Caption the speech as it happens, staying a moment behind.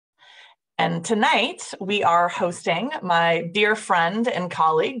And tonight we are hosting my dear friend and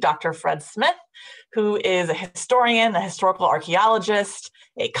colleague, Dr. Fred Smith, who is a historian, a historical archaeologist,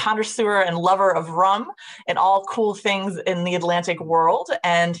 a connoisseur and lover of rum and all cool things in the Atlantic world.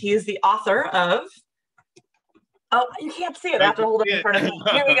 And he is the author of, oh, you can't see it. I have to hold it in front of me.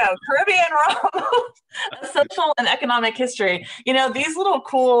 Here we go. Caribbean Rum, a social and economic history. You know, these little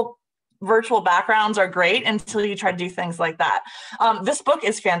cool virtual backgrounds are great until you try to do things like that. This book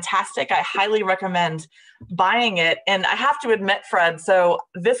is fantastic. I highly recommend buying it. And I have to admit, Fred, so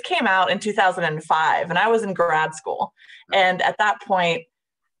this came out in 2005 and I was in grad school. And at that point,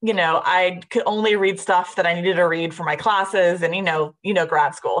 you know, I could only read stuff that I needed to read for my classes and, you know,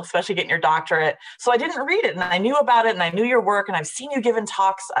 grad school, especially getting your doctorate. So I didn't read it and I knew about it and I knew your work and I've seen you give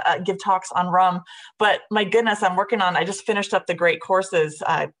talks on rum, but my goodness, I just finished up the Great Courses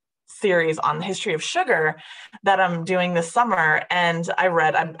series on the history of sugar that I'm doing this summer. And I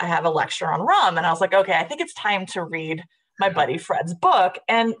have a lecture on rum and I was like, okay, I think it's time to read my buddy Fred's book.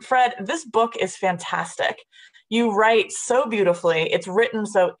 And Fred, this book is fantastic. You write so beautifully. It's written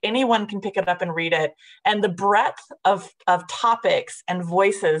so anyone can pick it up and read it. And the breadth of topics and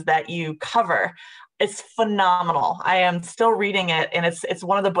voices that you cover, it's phenomenal. I am still reading it and it's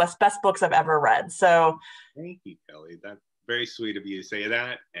one of the best books I've ever read. So thank you, Kelley. That's very sweet of you to say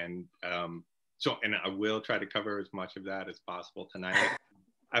that. And and I will try to cover as much of that as possible tonight.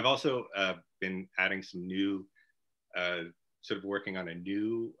 I've also been adding some new, sort of working on a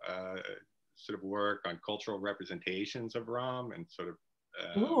new sort of work on cultural representations of rum and sort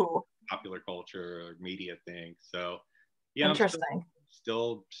of popular culture or media things. So yeah, interesting.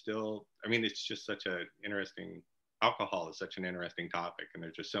 Still, I mean, it's just such an interesting, alcohol is such an interesting topic and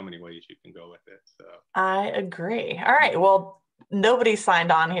there's just so many ways you can go with it. So I agree. All right. Well, nobody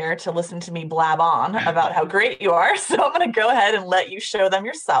signed on here to listen to me blab on about how great you are. So I'm going to go ahead and let you show them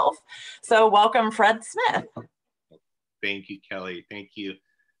yourself. So welcome, Fred Smith. Thank you, Kelley. Thank you.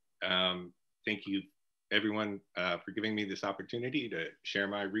 Thank you, everyone, for giving me this opportunity to share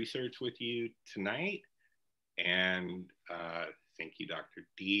my research with you tonight. And thank you, Dr.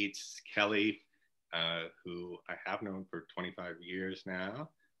 Deetz, Kelley, who I have known for 25 years now,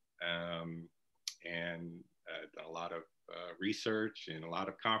 and done a lot of research and a lot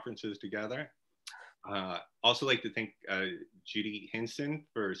of conferences together. Also like to thank Judy Hinson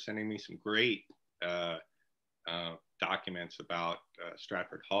for sending me some great documents about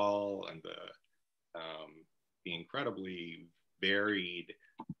Stratford Hall and the incredibly varied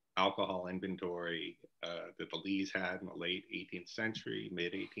alcohol inventory that the Lees had in the late 18th century,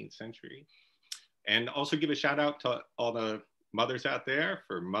 mid 18th century. And also give a shout out to all the mothers out there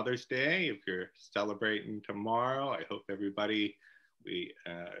for Mother's Day. If you're celebrating tomorrow, I hope everybody,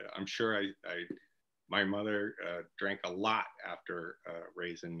 I'm sure my mother drank a lot after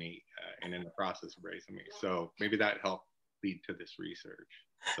raising me and in the process of raising me. So maybe that helped lead to this research.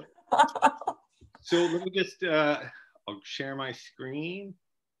 So let me just, I'll share my screen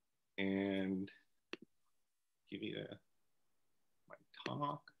and give you my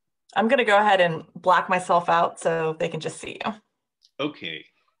talk. I'm going to go ahead and black myself out so they can just see you. Okay.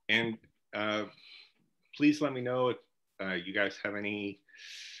 And please let me know if you guys have any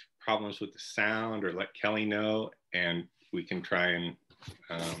problems with the sound, or let Kelley know and we can try and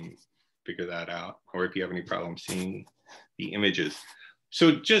figure that out, or if you have any problems seeing the images.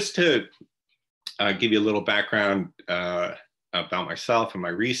 So just to give you a little background about myself and my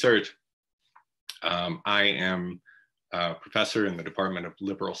research, I am a professor in the Department of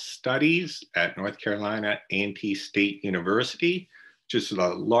Liberal Studies at North Carolina A&T State University, which is the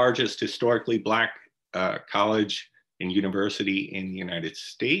largest historically Black college and university in the United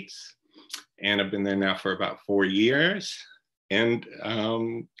States. And I've been there now for about 4 years and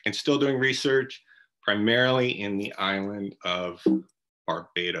still doing research primarily in the island of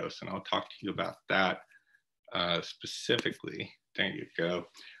Barbados. And I'll talk to you about that specifically. There you go.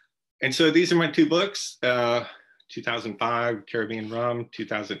 And so these are my two books, 2005, Caribbean Rum,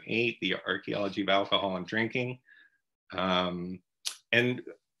 2008, The Archaeology of Alcohol and Drinking. And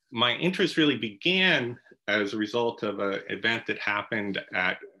my interest really began as a result of an event that happened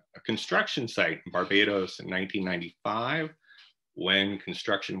at a construction site in Barbados in 1995, when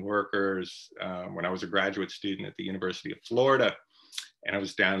construction workers, when I was a graduate student at the University of Florida, and I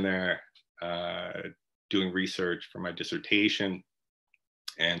was down there doing research for my dissertation,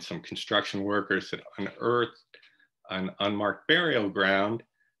 and some construction workers had unearthed an unmarked burial ground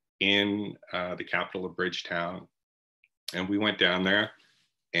in the capital of Bridgetown. And we went down there,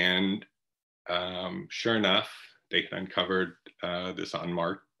 and sure enough, they had uncovered this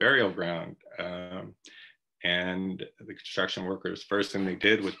unmarked burial ground. And the construction workers, first thing they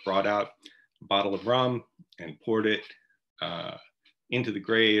did was brought out a bottle of rum and poured it into the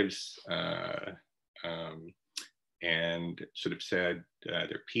graves and sort of said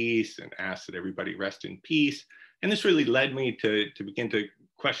their piece and asked that everybody rest in peace. And this really led me to begin to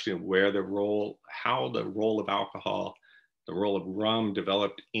question where how the role of alcohol, the role of rum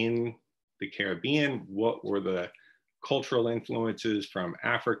developed in the Caribbean. What were the cultural influences from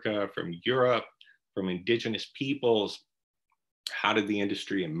Africa, from Europe, from indigenous peoples? How did the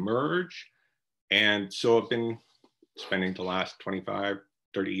industry emerge? And so I've been spending the last 25,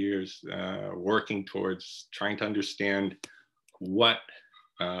 30 years working towards trying to understand what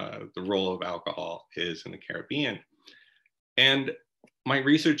the role of alcohol is in the Caribbean. And my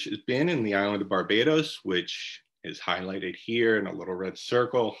research has been in the island of Barbados, which is highlighted here in a little red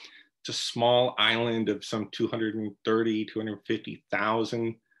circle. It's a small island of some 230,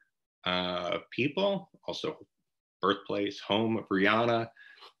 250,000 people, also birthplace, home of Rihanna,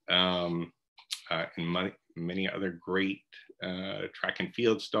 and many other great track and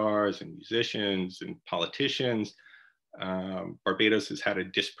field stars and musicians and politicians. Barbados has had a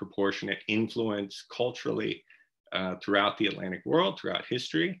disproportionate influence culturally throughout the Atlantic world, throughout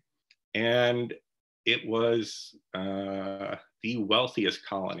history. And it was the wealthiest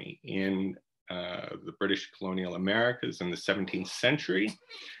colony in the British colonial Americas in the 17th century,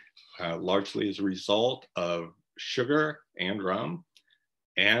 largely as a result of sugar and rum.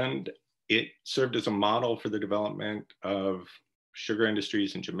 And it served as a model for the development of sugar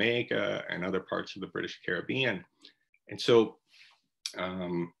industries in Jamaica and other parts of the British Caribbean. And so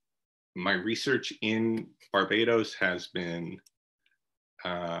my research in Barbados has been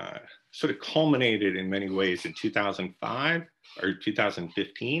sort of culminated in many ways in 2005 or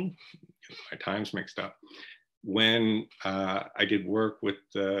 2015, my time's mixed up, when I did work with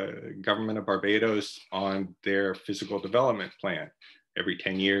the government of Barbados on their physical development plan. Every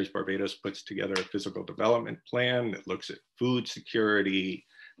 10 years, Barbados puts together a physical development plan that looks at food security,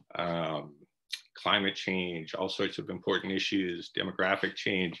 climate change, all sorts of important issues, demographic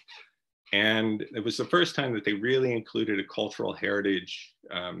change. And it was the first time that they really included a cultural heritage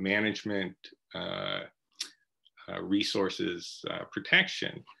management resources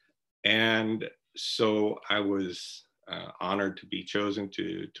protection. And so I was honored to be chosen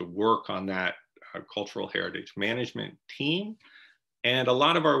to work on that cultural heritage management team. And a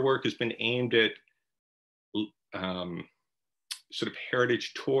lot of our work has been aimed at sort of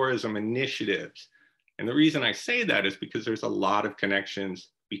heritage tourism initiatives. And the reason I say that is because there's a lot of connections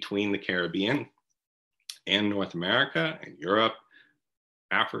between the Caribbean and North America and Europe,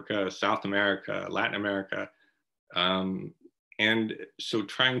 Africa, South America, Latin America. And so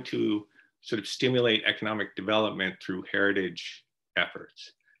trying to sort of stimulate economic development through heritage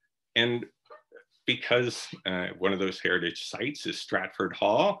efforts. And because one of those heritage sites is Stratford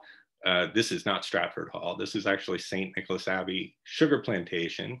Hall, this is not Stratford Hall, this is actually St. Nicholas Abbey Sugar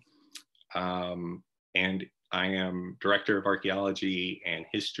Plantation. And I am Director of Archaeology and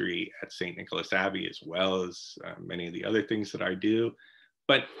History at St. Nicholas Abbey, as well as many of the other things that I do.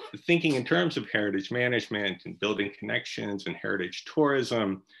 But thinking in terms of heritage management and building connections and heritage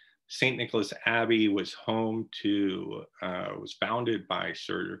tourism, St. Nicholas Abbey was home to, was founded by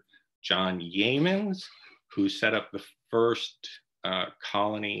Sir John Yeamans, who set up the first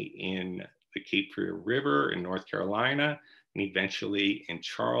colony in the Cape Fear River in North Carolina, and eventually in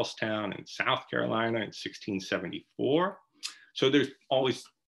Charlestown in South Carolina in 1674. So there's always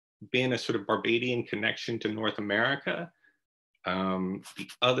been a sort of Barbadian connection to North America. The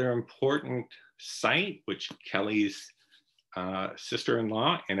other important site, which Kelley's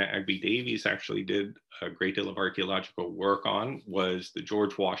sister-in-law, Anna Agby Davies, actually did a great deal of archaeological work on, was the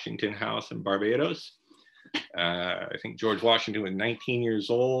George Washington House in Barbados. I think George Washington was 19 years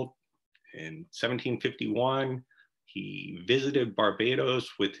old in 1751. He visited Barbados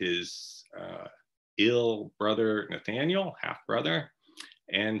with his ill brother Nathaniel, half-brother,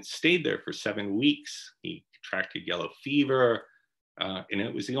 and stayed there for 7 weeks. He contracted yellow fever, and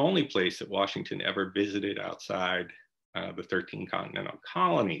it was the only place that Washington ever visited outside the 13 continental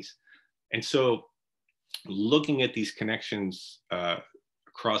colonies. And so looking at these connections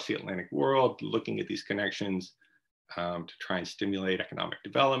across the Atlantic world, looking at these connections to try and stimulate economic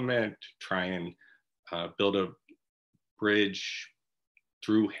development, to try and build a bridge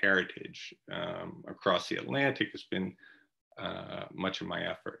through heritage across the Atlantic has been much of my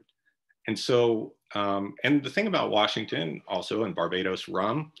effort. And so, and the thing about Washington, also in Barbados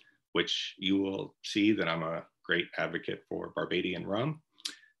rum, which you will see that I'm a great advocate for Barbadian rum,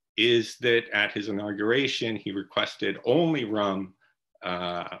 is that at his inauguration, he requested only rum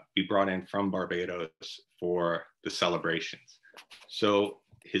be brought in from Barbados for the celebrations. So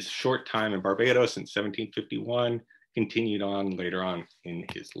his short time in Barbados in 1751 continued on later on in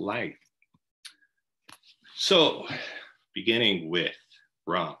his life. So beginning with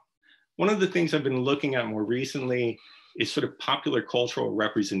rum. One of the things I've been looking at more recently is sort of popular cultural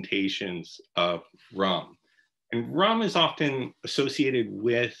representations of rum. And rum is often associated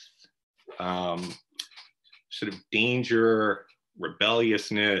with sort of danger,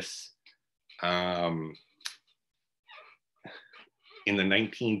 rebelliousness. In the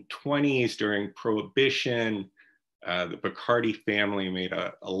 1920s, during Prohibition, the Bacardi family made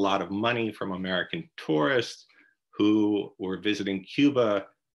a lot of money from American tourists who were visiting Cuba,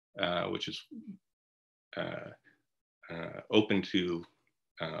 which is open to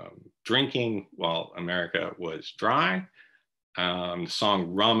drinking while America was dry. The song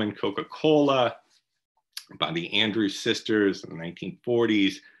Rum and Coca-Cola by the Andrews Sisters in the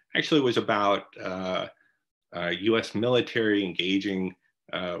 1940s actually was about US military engaging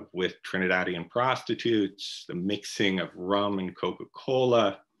with Trinidadian prostitutes, the mixing of rum and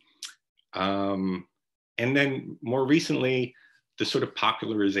Coca-Cola. And then more recently, the sort of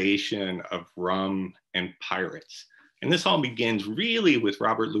popularization of rum and pirates. And this all begins really with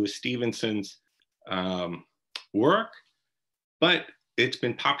Robert Louis Stevenson's work, but it's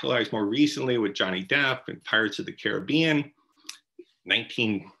been popularized more recently with Johnny Depp and Pirates of the Caribbean.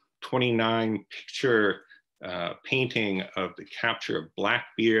 1929 picture painting of the capture of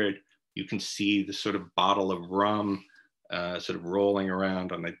Blackbeard. You can see the sort of bottle of rum sort of rolling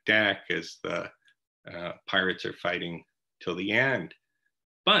around on the deck as the pirates are fighting till the end.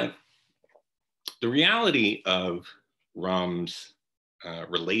 But the reality of rum's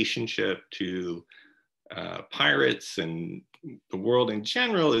relationship to pirates and the world in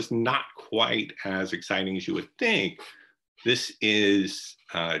general is not quite as exciting as you would think. This is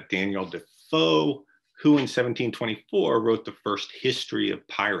Daniel Defoe, who in 1724 wrote the first history of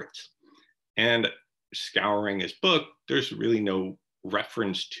pirates. And scouring his book, there's really no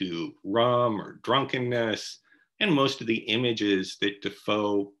reference to rum or drunkenness. And most of the images that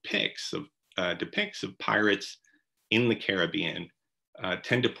Defoe depicts of pirates in the Caribbean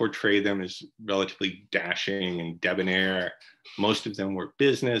tend to portray them as relatively dashing and debonair. Most of them were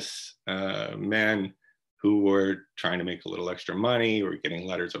business men who were trying to make a little extra money or getting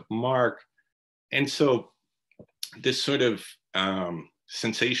letters of marque. And so this sort of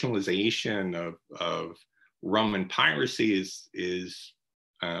sensationalization of rum and piracy is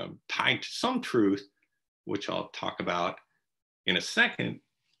tied to some truth, which I'll talk about in a second,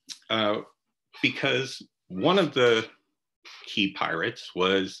 because one of the key pirates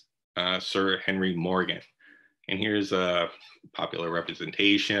was Sir Henry Morgan. And here's a popular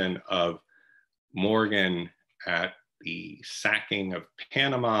representation of Morgan at the sacking of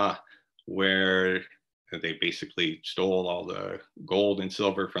Panama, where they basically stole all the gold and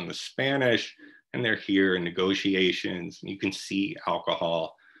silver from the Spanish, and they're here in negotiations. And you can see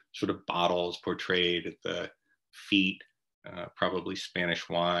alcohol, sort of bottles portrayed at the feet, probably Spanish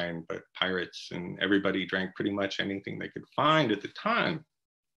wine, but pirates and everybody drank pretty much anything they could find at the time.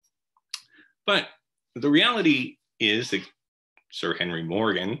 But the reality is that Sir Henry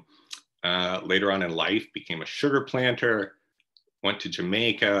Morgan, later on in life, became a sugar planter, went to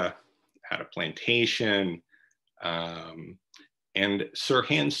Jamaica, had a plantation, and Sir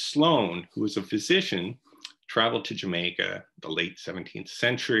Hans Sloane, who was a physician, traveled to Jamaica the late 17th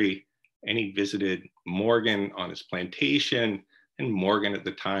century, and he visited Morgan on his plantation, and Morgan at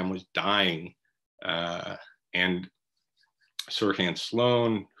the time was dying. And Sir Hans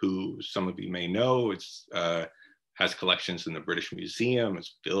Sloane, who some of you may know, has collections in the British Museum,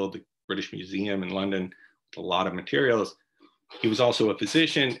 has filled the British Museum in London with a lot of materials. He was also a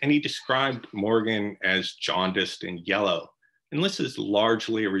physician, and he described Morgan as jaundiced and yellow. And this is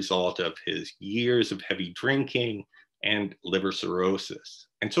largely a result of his years of heavy drinking and liver cirrhosis.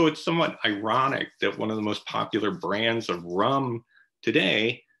 And so it's somewhat ironic that one of the most popular brands of rum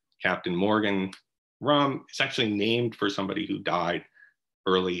today, Captain Morgan rum, is actually named for somebody who died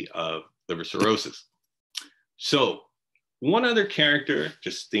early of liver cirrhosis. So one other character,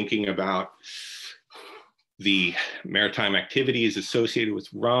 just thinking about the maritime activities associated with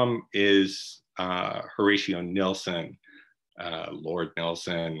rum, is Horatio Nelson, Lord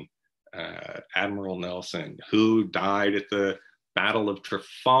Nelson, Admiral Nelson, who died at the Battle of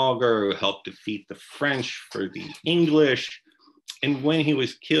Trafalgar, who helped defeat the French for the English. And when he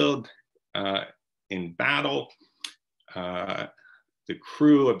was killed in battle, the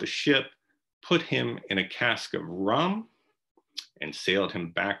crew of the ship put him in a cask of rum and sailed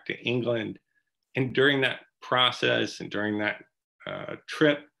him back to England. And during that process and during that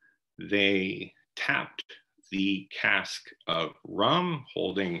trip, they tapped the cask of rum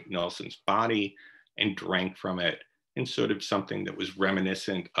holding Nelson's body and drank from it in sort of something that was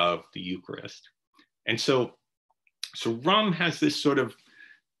reminiscent of the Eucharist. And so rum has this sort of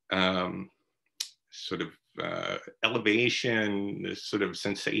elevation, this sort of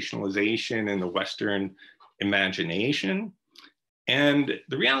sensationalization in the Western imagination. And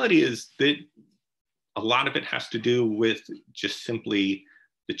the reality is that a lot of it has to do with just simply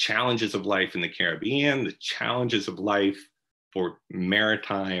the challenges of life in the Caribbean, the challenges of life for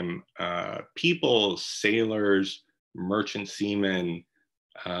maritime people, sailors, merchant seamen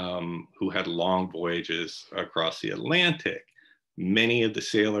who had long voyages across the Atlantic. Many of the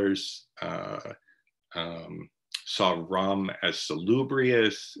sailors saw rum as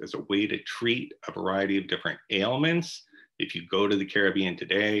salubrious, as a way to treat a variety of different ailments. If you go to the Caribbean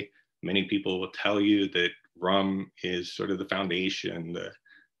today, many people will tell you that rum is sort of the foundation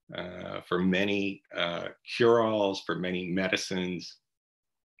for many cure-alls, for many medicines.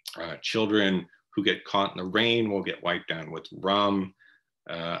 Children who get caught in the rain will get wiped down with rum.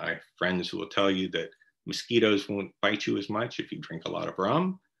 I have friends who will tell you that mosquitoes won't bite you as much if you drink a lot of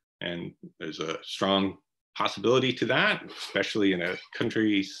rum. And there's a strong possibility to that, especially in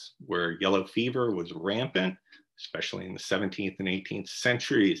countries where yellow fever was rampant, especially in the 17th and 18th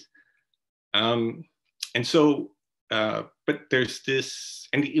centuries. But there's this,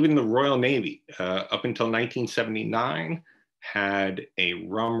 and even the Royal Navy, up until 1979, had a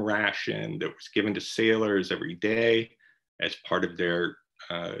rum ration that was given to sailors every day as part of their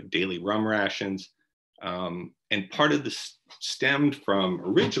daily rum rations. And part of this stemmed from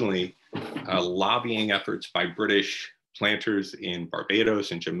originally lobbying efforts by British planters in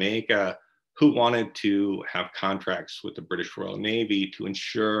Barbados and Jamaica who wanted to have contracts with the British Royal Navy to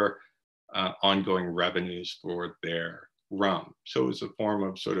ensure ongoing revenues for their rum. So it was a form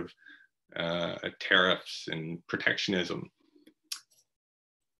of sort of tariffs and protectionism.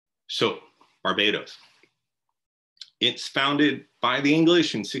 So Barbados. It's founded by the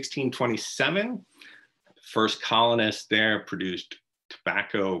English in 1627. The first colonists there produced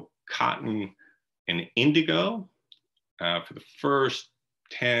tobacco, cotton, and indigo. For the first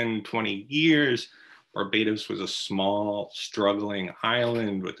 10, 20 years, Barbados was a small, struggling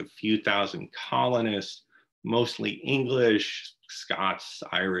island with a few thousand colonists, mostly English, Scots,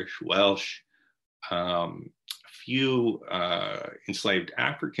 Irish, Welsh, a few enslaved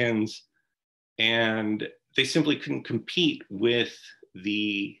Africans, and they simply couldn't compete with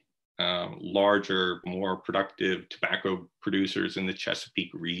the larger, more productive tobacco producers in the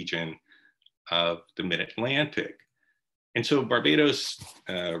Chesapeake region of the mid-Atlantic. And so Barbados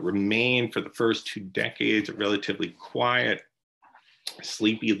remained for the first 2 decades a relatively quiet,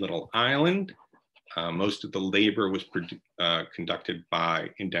 sleepy little island. Most of the labor was conducted by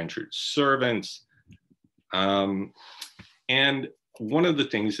indentured servants. And one of the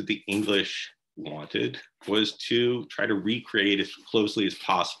things that the English wanted was to try to recreate as closely as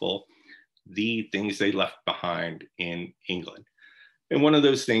possible the things they left behind in England. And one of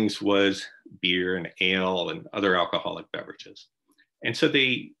those things was beer and ale and other alcoholic beverages. And so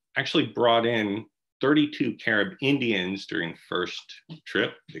they actually brought in 32 Carib Indians during the first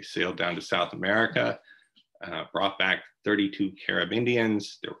trip. They sailed down to South America, brought back 32 Carib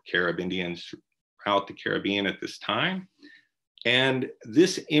Indians. There were Carib Indians throughout the Caribbean at this time. And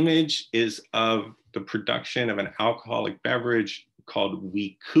this image is of the production of an alcoholic beverage called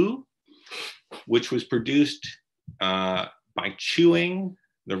wiku, which was produced by chewing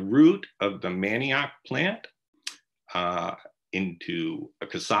the root of the manioc plant into a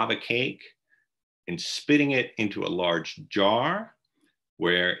cassava cake and spitting it into a large jar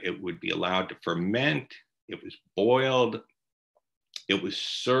where it would be allowed to ferment. It was boiled. It was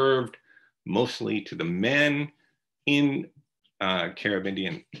served mostly to the men in Carib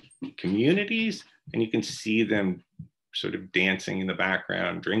Indian communities. And you can see them sort of dancing in the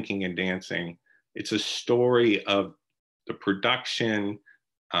background, drinking and dancing. It's a story of the production,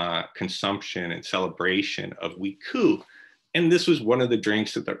 consumption, and celebration of wiku. And this was one of the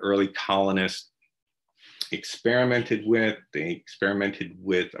drinks that the early colonists experimented with. They experimented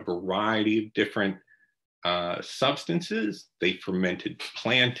with a variety of different substances. They fermented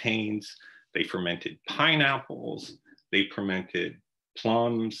plantains, they fermented pineapples, they fermented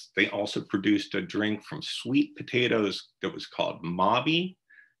plums. They also produced a drink from sweet potatoes that was called mabi.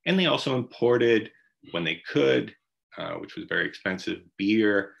 And they also imported, when they could, which was very expensive,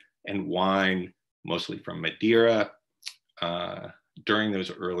 beer and wine, mostly from Madeira, during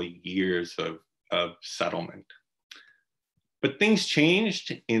those early years of settlement. But things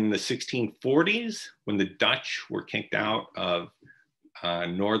changed in the 1640s when the Dutch were kicked out of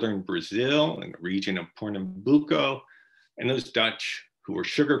northern Brazil in the region of Pernambuco. And those Dutch who were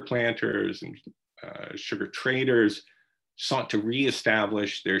sugar planters and sugar traders sought to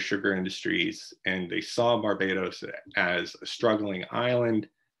reestablish their sugar industries, and they saw Barbados as a struggling island.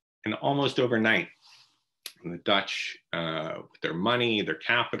 And almost overnight, the Dutch, with their money, their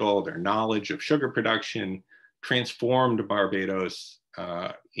capital, their knowledge of sugar production, transformed Barbados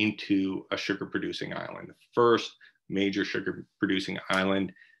into a sugar producing island, the first major sugar producing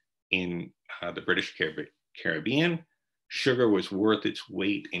island in the British Caribbean. Sugar was worth its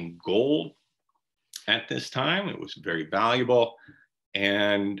weight in gold at this time. It was very valuable,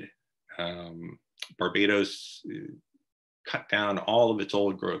 and Barbados cut down all of its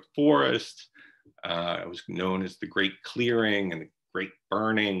old growth forests. It was known as the Great Clearing and the Great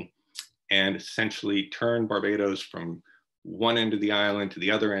Burning, and essentially turned Barbados from one end of the island to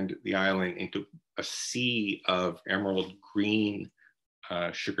the other end of the island into a sea of emerald green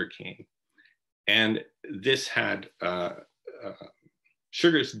sugarcane. And this had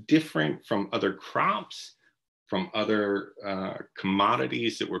sugar is different from other crops, from other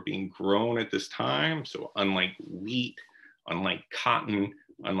commodities that were being grown at this time. So unlike wheat, unlike cotton,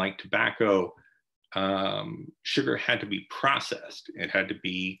 unlike tobacco, sugar had to be processed. It had to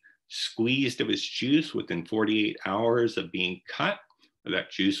be squeezed of its juice within 48 hours of being cut.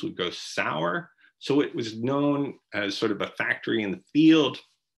 That juice would go sour. So it was known as sort of a factory in the field.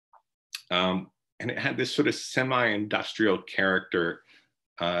 And it had this sort of semi-industrial character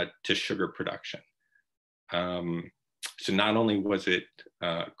to sugar production. So not only was it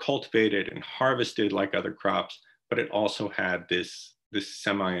cultivated and harvested like other crops, but it also had this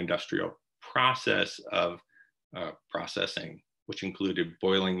semi-industrial process of processing, which included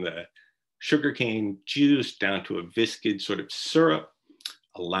boiling the sugarcane juice down to a viscid sort of syrup,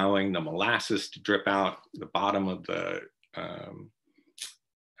 allowing the molasses to drip out the bottom of the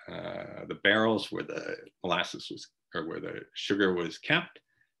barrels where the molasses was, or where the sugar was kept.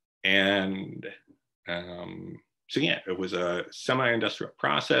 And so yeah, it was a semi-industrial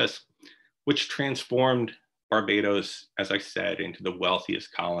process which transformed Barbados, as I said, into the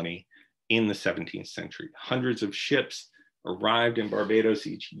wealthiest colony in the 17th century. Hundreds of ships arrived in Barbados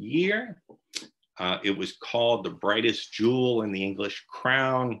each year. It was called the brightest jewel in the English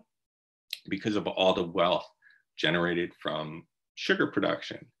crown because of all the wealth generated from sugar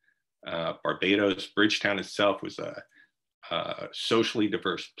production. Barbados, Bridgetown itself was a socially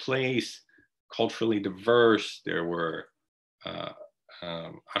diverse place, culturally diverse. There were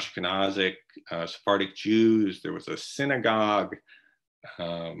Ashkenazic, Sephardic Jews. There was a synagogue.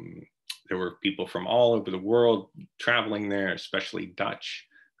 There were people from all over the world traveling there, especially Dutch,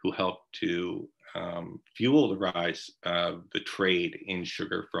 who helped to fuel the rise of the trade in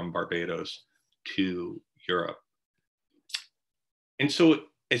sugar from Barbados to Europe. And so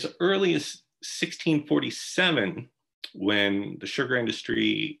as early as 1647, when the sugar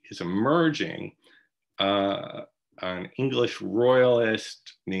industry is emerging, an English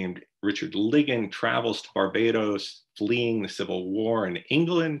royalist named Richard Ligon travels to Barbados, fleeing the Civil War in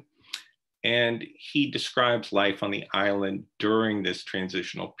England. And he describes life on the island during this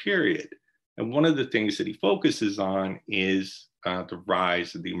transitional period. And one of the things that he focuses on is the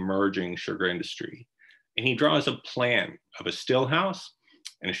rise of the emerging sugar industry. And he draws a plan of a still house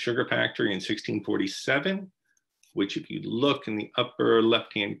and a sugar factory in 1647, which if you look in the upper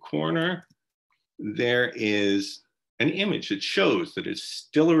left-hand corner, there is an image that shows that a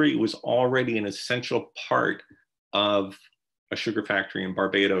distillery was already an essential part of a sugar factory in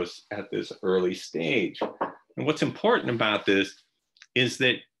Barbados at this early stage. And what's important about this is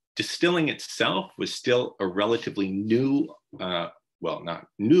that distilling itself was still a relatively new, well, not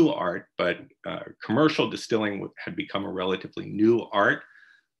new art, but commercial distilling had become a relatively new art.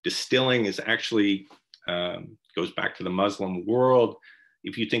 Distilling is actually, goes back to the Muslim world.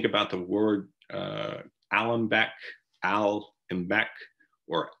 If you think about the word alambek, al-imbek,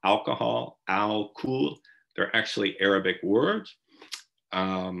 or alcohol, al-kul, they're actually Arabic words.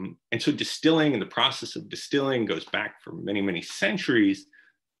 And so distilling and the process of distilling goes back for many, many centuries,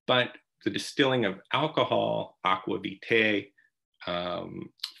 but the distilling of alcohol, aqua vitae,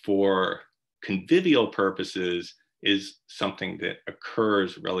 for convivial purposes is something that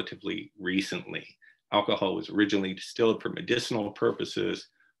occurs relatively recently. Alcohol was originally distilled for medicinal purposes.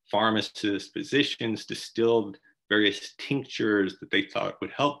 Pharmacists, physicians distilled various tinctures that they thought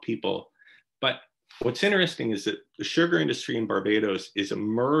would help people. But what's interesting is that the sugar industry in Barbados is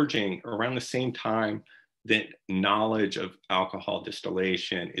emerging around the same time that knowledge of alcohol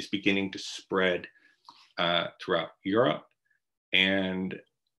distillation is beginning to spread throughout Europe. And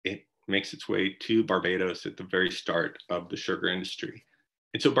it makes its way to Barbados at the very start of the sugar industry.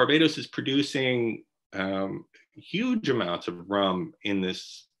 And so Barbados is producing huge amounts of rum in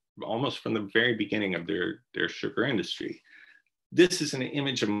this, almost from the very beginning of their sugar industry. This is an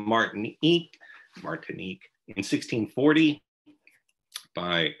image of Martinique in 1640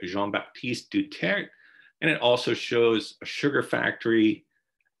 by Jean-Baptiste Duterre. And it also shows a sugar factory.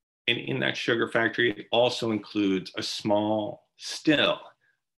 And in that sugar factory, it also includes a small still.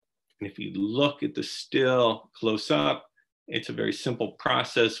 And if you look at the still close up, it's a very simple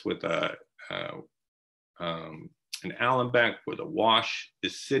process with an alembic where the wash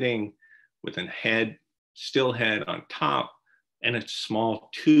is sitting with a still head on top, and a small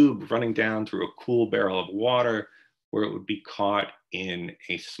tube running down through a cool barrel of water where it would be caught in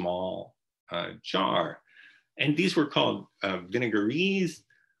a small jar. And these were called vinegaries,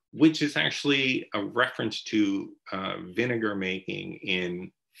 which is actually a reference to vinegar making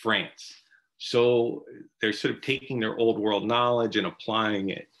in France. So they're sort of taking their old world knowledge and applying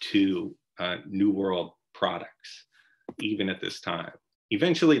it to new world products, even at this time.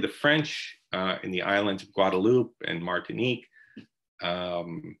 Eventually, the French in the islands of Guadeloupe and Martinique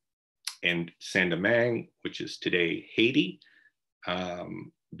and Saint-Domingue, which is today Haiti,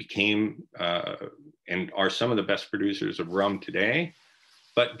 became and are some of the best producers of rum today.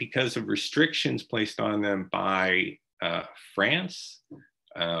 But because of restrictions placed on them by France,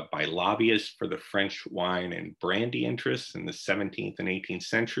 by lobbyists for the French wine and brandy interests in the 17th and 18th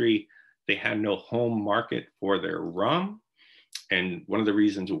century, they had no home market for their rum. And one of the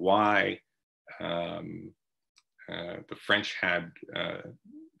reasons why the French had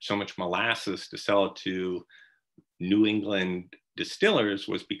so much molasses to sell to New England distillers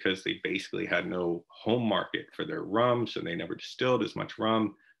was because they basically had no home market for their rum, so they never distilled as much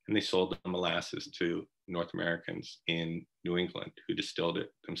rum, and they sold the molasses to North Americans in New England who distilled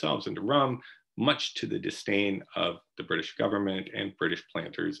it themselves into rum, much to the disdain of the British government and British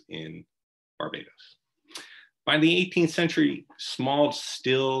planters in Barbados. By the 18th century, small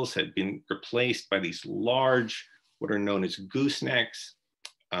stills had been replaced by these large, what are known as goosenecks.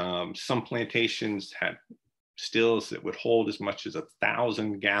 Some plantations had stills that would hold as much as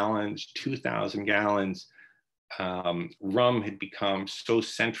 1,000 gallons, 2,000 gallons. Rum had become so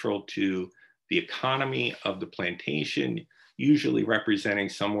central to the economy of the plantation, usually representing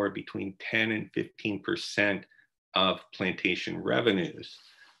somewhere between 10 and 15% of plantation revenues.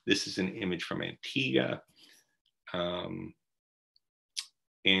 This is an image from Antigua.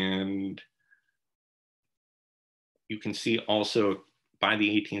 And you can see also by the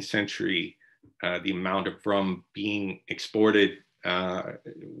 18th century, the amount of rum being exported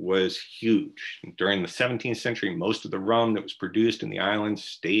was huge. During the 17th century, most of the rum that was produced in the islands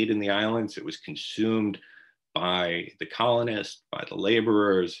stayed in the islands. It was consumed by the colonists, by the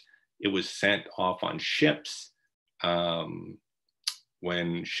laborers. It was sent off on ships.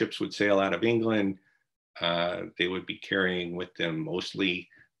 When ships would sail out of England, they would be carrying with them mostly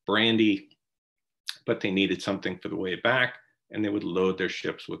brandy, but they needed something for the way back, and they would load their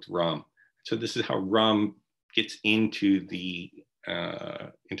ships with rum. So this is how rum gets into the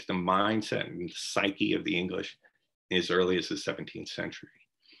mindset and the psyche of the English as early as the 17th century.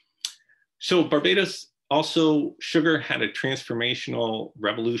 So Barbados also, sugar had a transformational,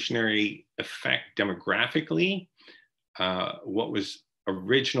 revolutionary effect demographically. What was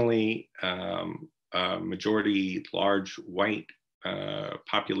originally a majority large white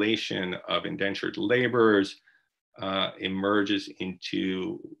population of indentured laborers emerges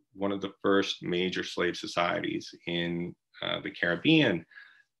into one of the first major slave societies in the Caribbean.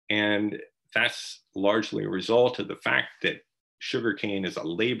 And that's largely a result of the fact that sugarcane is a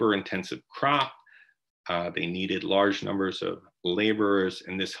labor-intensive crop. They needed large numbers of laborers,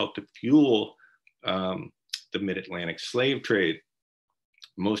 and this helped to fuel the mid-Atlantic slave trade.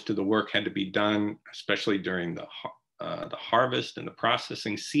 Most of the work had to be done, especially during the harvest and the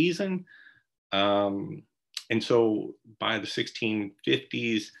processing season. And so by the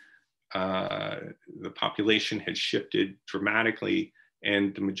 1650s, the population had shifted dramatically,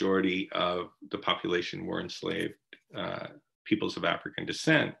 and the majority of the population were enslaved peoples of African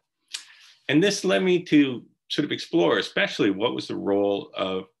descent. And this led me to sort of explore, especially what was the role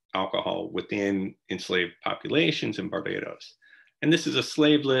of alcohol within enslaved populations in Barbados. And this is a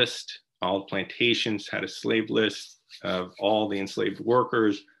slave list. All plantations had a slave list of all the enslaved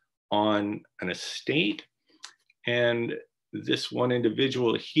workers on an estate. And this one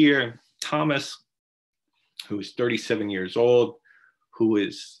individual here, Thomas, who is 37 years old, who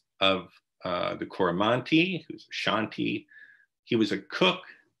is of the Coromantee, who's Ashanti. He was a cook,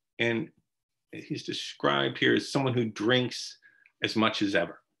 and he's described here as someone who drinks as much as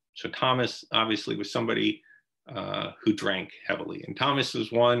ever. So Thomas obviously was somebody who drank heavily. And Thomas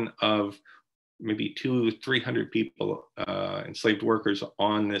was one of maybe 200-300 people, enslaved workers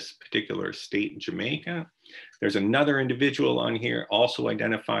on this particular estate in Jamaica. There's another individual on here also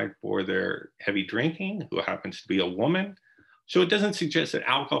identified for their heavy drinking, who happens to be a woman. So it doesn't suggest that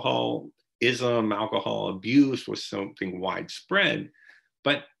alcoholism, alcohol abuse was something widespread,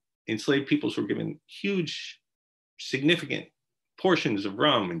 but enslaved peoples were given huge, significant portions of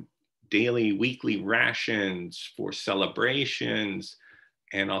rum and daily, weekly rations for celebrations.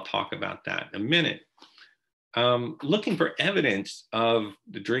 And I'll talk about that in a minute. Looking for evidence of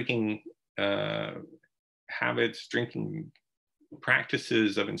the drinking habits, drinking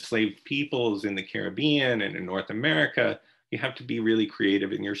practices of enslaved peoples in the Caribbean and in North America, you have to be really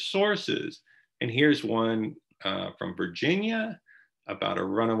creative in your sources. And here's one from Virginia about a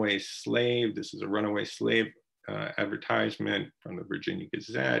runaway slave. This is a runaway slave advertisement from the Virginia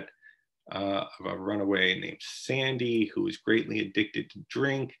Gazette of a runaway named Sandy, who is greatly addicted to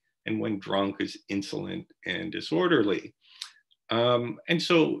drink, and when drunk is insolent and disorderly. And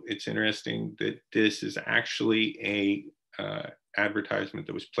so it's interesting that this is actually a advertisement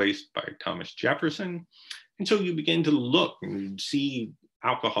that was placed by Thomas Jefferson. And so you begin to look and see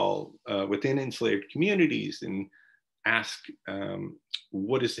alcohol within enslaved communities and ask,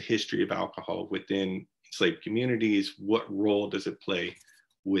 what is the history of alcohol within enslaved communities? What role does it play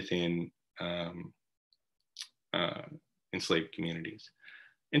within enslaved communities?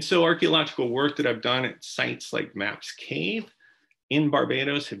 And so archaeological work that I've done at sites like Maps Cave in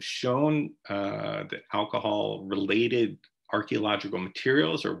Barbados have shown that alcohol-related archaeological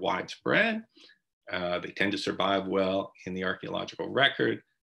materials are widespread. They tend to survive well in the archaeological record,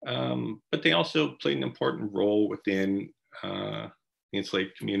 but they also played an important role within the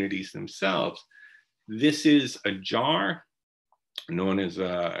enslaved communities themselves. This is a jar known as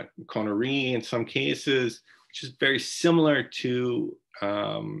connerie in some cases, which is very similar to,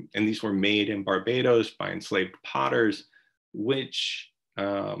 and these were made in Barbados by enslaved potters, which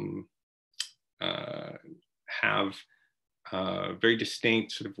have very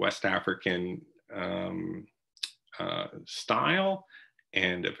distinct sort of West African style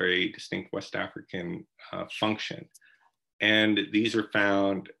and a very distinct West African function. And these are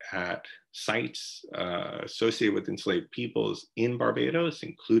found at sites associated with enslaved peoples in Barbados,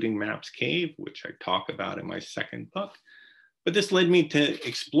 including Maps Cave, which I talk about in my second book. But this led me to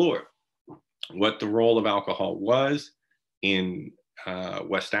explore what the role of alcohol was in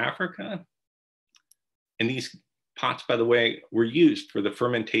West Africa. And these pots, by the way, were used for the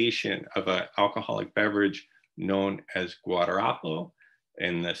fermentation of an alcoholic beverage known as guarapo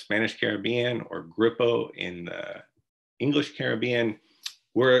in the Spanish Caribbean, or grippo in the English Caribbean,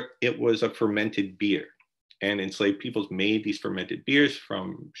 where it was a fermented beer. And enslaved peoples made these fermented beers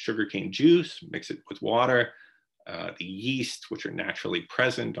from sugarcane juice, mix it with water, the yeast, which are naturally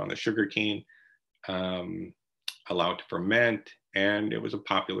present on the sugarcane, allowed to ferment, and it was a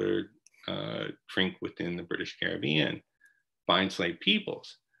popular drink within the British Caribbean by enslaved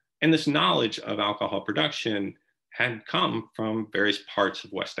peoples. And this knowledge of alcohol production had come from various parts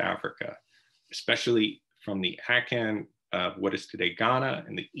of West Africa, especially from the Akan, what is today Ghana,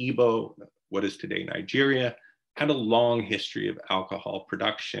 and the Igbo, what is today Nigeria, had a long history of alcohol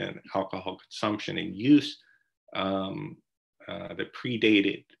production, alcohol consumption and use that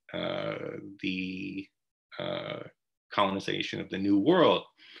predated the colonization of the New World.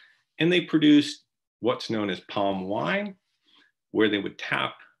 And they produced what's known as palm wine, where they would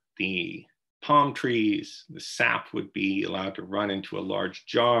tap the palm trees, the sap would be allowed to run into a large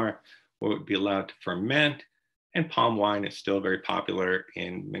jar, or it would be allowed to ferment. And palm wine is still very popular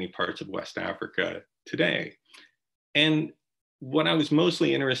in many parts of West Africa today. And what I was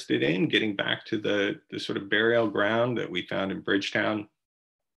mostly interested in, getting back to the sort of burial ground that we found in Bridgetown,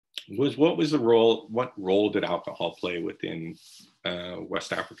 was what role did alcohol play within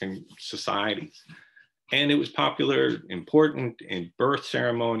West African societies? And it was popular, important in birth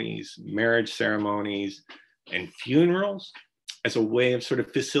ceremonies, marriage ceremonies, and funerals as a way of sort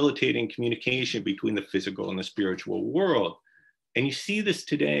of facilitating communication between the physical and the spiritual world. And you see this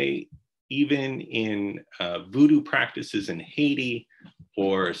today even in voodoo practices in Haiti,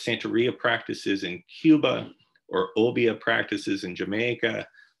 or Santeria practices in Cuba, or Obia practices in Jamaica,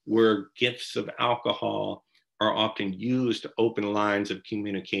 where gifts of alcohol are often used to open lines of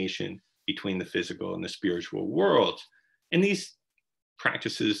communication between the physical and the spiritual worlds. And these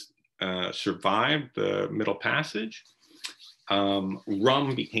practices survived the Middle Passage.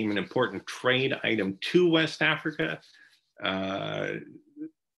 Rum became an important trade item to West Africa.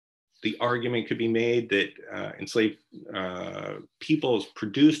 The argument could be made that enslaved peoples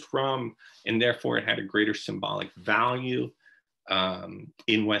produced rum, and therefore it had a greater symbolic value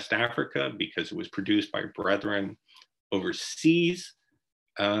in West Africa because it was produced by brethren overseas.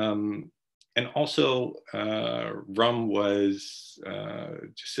 And also, rum was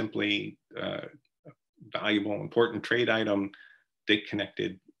just simply a valuable, important trade item that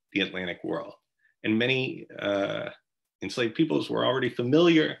connected the Atlantic world. And many enslaved peoples were already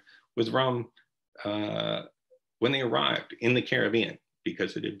familiar with rum when they arrived in the Caribbean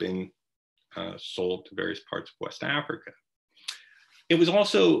because it had been sold to various parts of West Africa. It was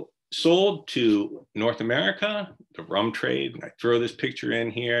also sold to North America, the rum trade. And I throw this picture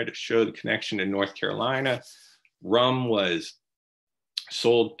in here to show the connection to North Carolina. Rum was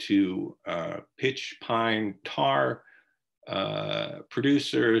sold to pitch pine tar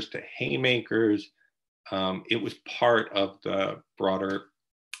producers, to haymakers. It was part of the broader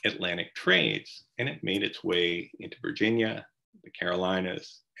Atlantic trades, and it made its way into Virginia, the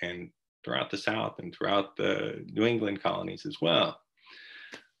Carolinas, and throughout the South and throughout the New England colonies as well.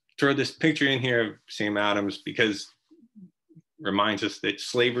 Throw this picture in here of Sam Adams because it reminds us that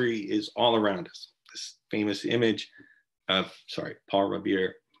slavery is all around us. This famous image of, Paul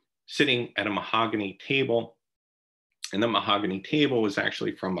Revere sitting at a mahogany table. And the mahogany table was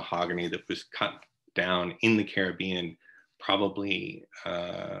actually from mahogany that was cut down in the Caribbean, probably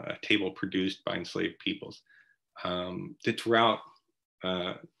a table produced by enslaved peoples. That throughout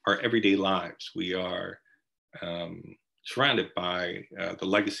our everyday lives, we are surrounded by the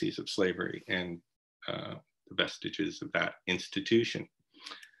legacies of slavery and the vestiges of that institution.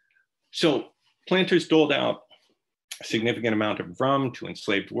 So planters doled out a significant amount of rum to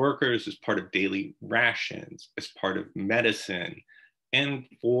enslaved workers as part of daily rations, as part of medicine, and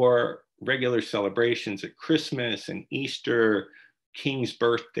for regular celebrations at Christmas and Easter, King's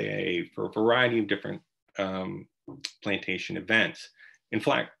birthday, for a variety of different plantation events. In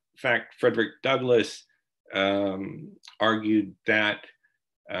fact, Frederick Douglass argued that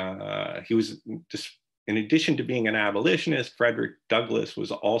he was, in addition to being an abolitionist, Frederick Douglass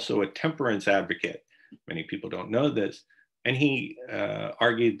was also a temperance advocate. Many people don't know this. And he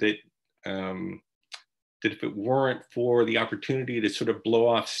argued that, that if it weren't for the opportunity to sort of blow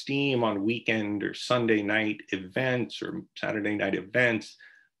off steam on weekend or Sunday night events or Saturday night events,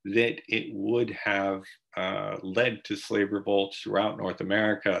 that it would have led to slave revolts throughout North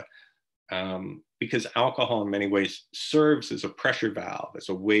America. Because alcohol in many ways serves as a pressure valve, as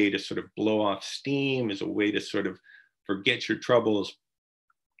a way to sort of blow off steam, as a way to sort of forget your troubles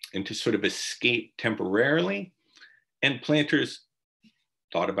and to sort of escape temporarily. And planters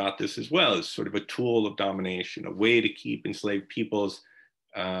thought about this as well as sort of a tool of domination, a way to keep enslaved peoples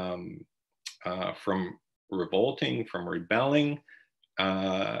from revolting, from rebelling,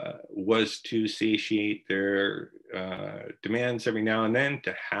 was to satiate their demands every now and then,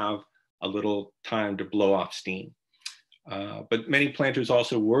 to have a little time to blow off steam. But many planters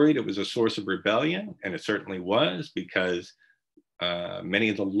also worried it was a source of rebellion, and it certainly was, because many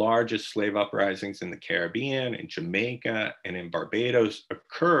of the largest slave uprisings in the Caribbean, in Jamaica, and in Barbados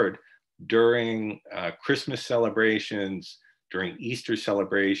occurred during Christmas celebrations, during Easter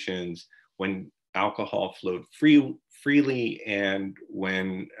celebrations, when alcohol flowed freely and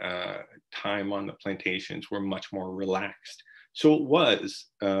when time on the plantations were much more relaxed. So it was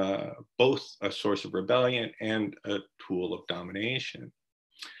both a source of rebellion and a tool of domination.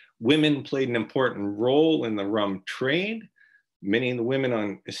 Women played an important role in the rum trade. Many of the women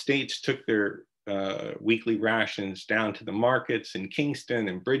on estates took their weekly rations down to the markets in Kingston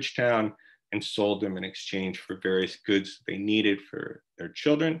and Bridgetown and sold them in exchange for various goods they needed for their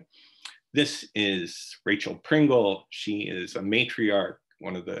children. This is Rachel Pringle. She is a matriarch,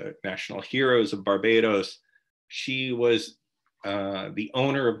 one of the national heroes of Barbados. She was the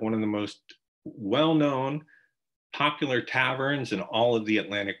owner of one of the most well-known popular taverns in all of the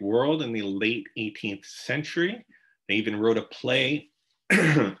Atlantic world in the late 18th century. They even wrote a play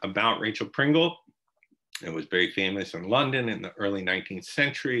about Rachel Pringle. It was very famous in London in the early 19th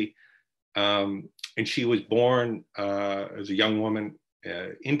century. And she was born as a young woman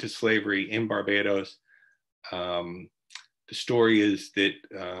into slavery in Barbados. The story is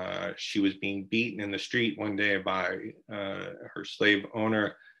that she was being beaten in the street one day by her slave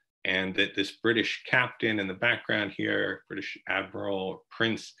owner, and that this British captain in the background here, British admiral,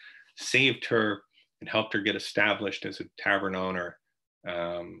 prince, saved her and helped her get established as a tavern owner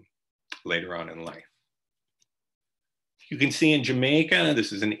later on in life. You can see in Jamaica,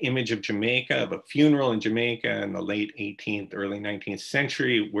 this is an image of Jamaica, of a funeral in Jamaica in the late 18th, early 19th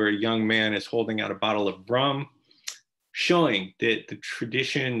century, where a young man is holding out a bottle of rum. showing that the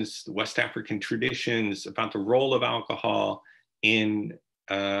traditions, the West African traditions about the role of alcohol in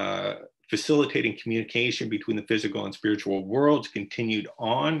facilitating communication between the physical and spiritual worlds continued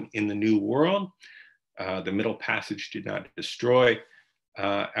on in the New World. The Middle Passage did not destroy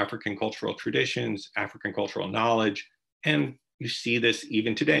African cultural traditions, African cultural knowledge, and you see this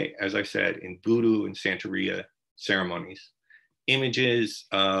even today, as I said, in voodoo and Santeria ceremonies. Images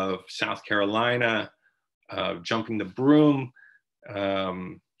of South Carolina, jumping the broom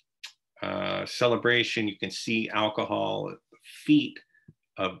celebration. You can see alcohol at the feet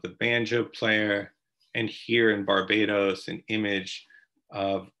of the banjo player. And here in Barbados, an image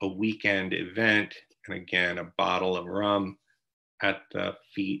of a weekend event. And again, a bottle of rum at the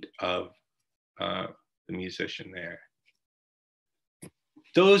feet of the musician there.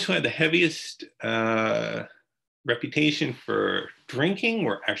 Those who had the heaviest reputation for drinking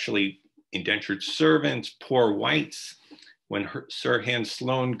were actually indentured servants, poor whites. When Sir Hans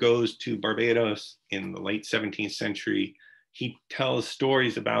Sloane goes to Barbados in the late 17th century, he tells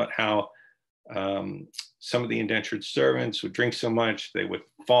stories about how some of the indentured servants would drink so much they would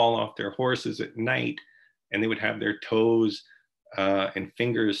fall off their horses at night, and they would have their toes and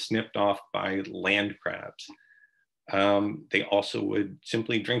fingers snipped off by land crabs. They also would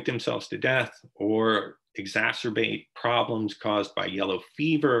simply drink themselves to death or exacerbate problems caused by yellow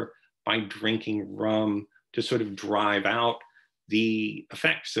fever by drinking rum to sort of drive out the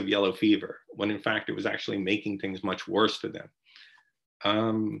effects of yellow fever, when in fact it was actually making things much worse for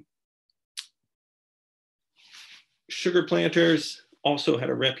them. Sugar planters also had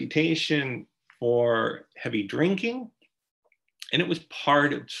a reputation for heavy drinking, and it was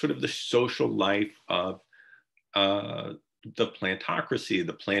part of sort of the social life of the plantocracy,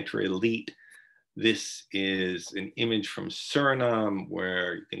 the planter elite. This is an image from Suriname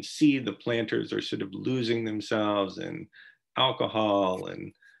where you can see the planters are sort of losing themselves in alcohol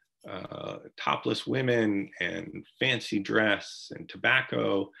and topless women and fancy dress and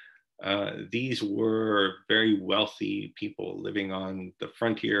tobacco. These were very wealthy people living on the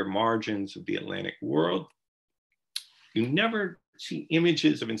frontier margins of the Atlantic world. You never see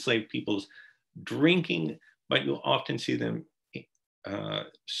images of enslaved peoples drinking, but you'll often see them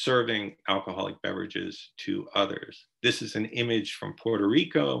serving alcoholic beverages to others. This is an image from Puerto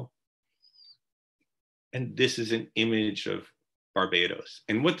Rico, and this is an image of Barbados.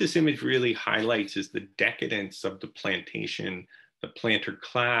 And what this image really highlights is the decadence of the plantation, the planter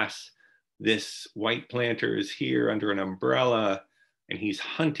class. This white planter is here under an umbrella, and he's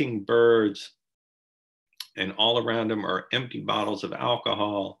hunting birds, and all around him are empty bottles of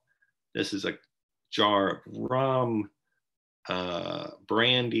alcohol. This is a jar of rum,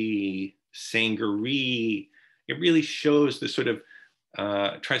 brandy, sangaree. It really shows the sort of,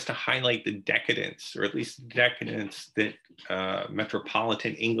 tries to highlight the decadence, or at least decadence that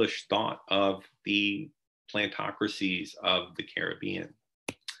metropolitan English thought of the plantocracies of the Caribbean.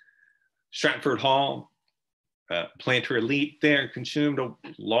 Stratford Hall, planter elite there consumed a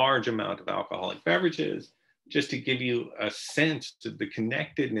large amount of alcoholic beverages. Just to give you a sense of the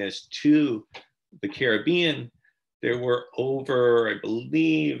connectedness to the Caribbean, there were over, I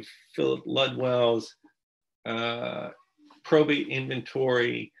believe, Philip Ludwell's probate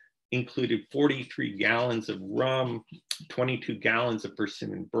inventory included 43 gallons of rum, 22 gallons of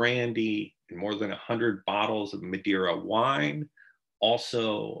persimmon brandy, and more than 100 bottles of Madeira wine,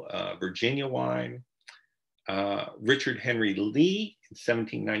 also Virginia wine. Richard Henry Lee in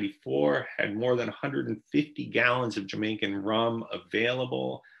 1794 had more than 150 gallons of Jamaican rum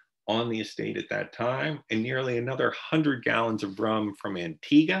available on the estate at that time, and nearly another 100 gallons of rum from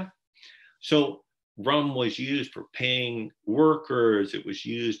Antigua. So rum was used for paying workers. It was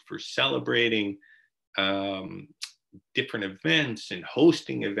used for celebrating different events and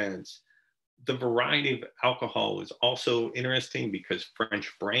hosting events. The variety of alcohol was also interesting because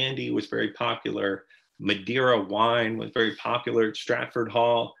French brandy was very popular. Madeira wine was very popular at Stratford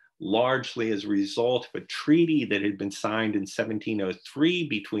Hall, largely as a result of a treaty that had been signed in 1703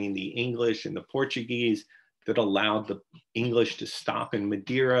 between the English and the Portuguese that allowed the English to stop in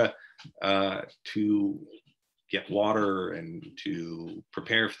Madeira to get water and to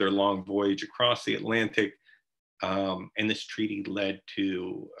prepare for their long voyage across the Atlantic. And this treaty led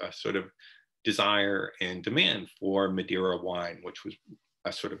to a sort of desire and demand for Madeira wine, which was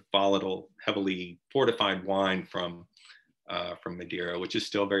a sort of volatile, heavily fortified wine from Madeira, which is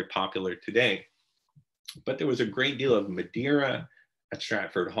still very popular today. But there was a great deal of Madeira at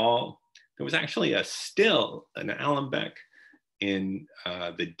Stratford Hall. There was actually a still, an alembic in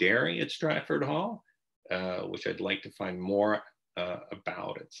the dairy at Stratford Hall, which I'd like to find more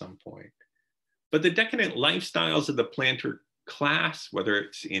about at some point. But the decadent lifestyles of the planter class, whether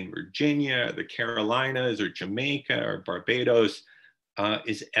it's in Virginia, the Carolinas, or Jamaica, or Barbados,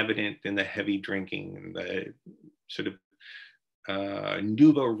 is evident in the heavy drinking and the sort of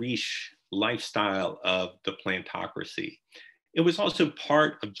nouveau riche lifestyle of the plantocracy. It was also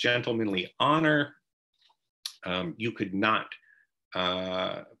part of gentlemanly honor. You could not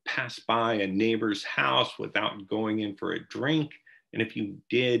pass by a neighbor's house without going in for a drink. And if you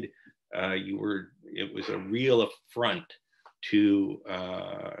did, it was a real affront to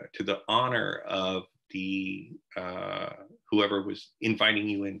the honor of the whoever was inviting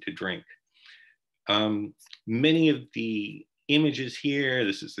you in to drink. Many of the images here,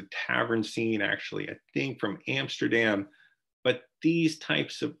 this is the tavern scene actually, I think from Amsterdam, but these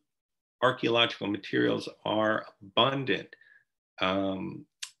types of archaeological materials are abundant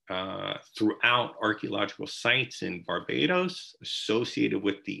throughout archaeological sites in Barbados, associated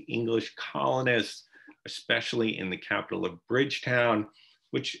with the English colonists, especially in the capital of Bridgetown,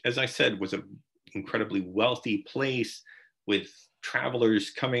 which, as I said, was an incredibly wealthy place with travelers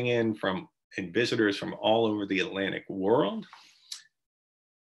coming in from and visitors from all over the Atlantic world.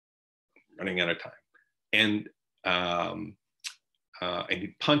 Running out of time. And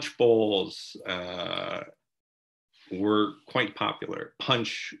punch bowls were quite popular.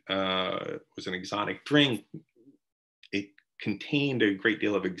 Punch was an exotic drink. It contained a great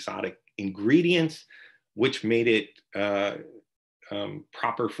deal of exotic ingredients, which made it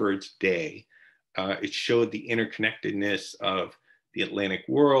proper for its day. It showed the interconnectedness of the Atlantic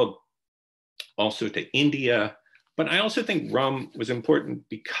world, also to India. But I also think rum was important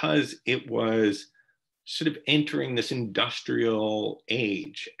because it was sort of entering this industrial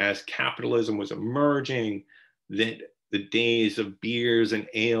age as capitalism was emerging, that the days of beers and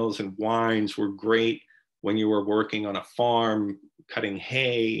ales and wines were great when you were working on a farm cutting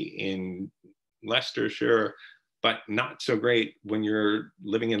hay in Leicestershire, but not so great when you're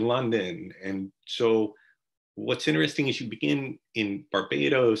living in London. And so what's interesting is you begin in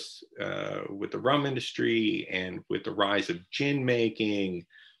Barbados with the rum industry and with the rise of gin making,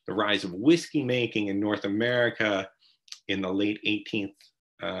 the rise of whiskey making in North America in the late 18th,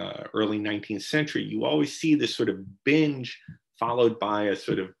 early 19th century. You always see this sort of binge followed by a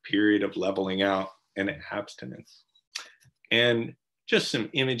sort of period of leveling out and abstinence. And just some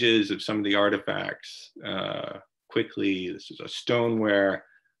images of some of the artifacts quickly. This is a stoneware,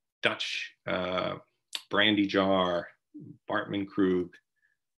 Dutch brandy jar, Bartman Krug,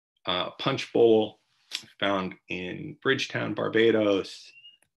 punch bowl found in Bridgetown, Barbados,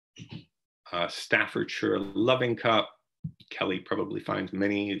 Staffordshire loving cup. Kelley probably finds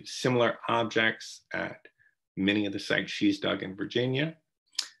many similar objects at many of the sites she's dug in Virginia.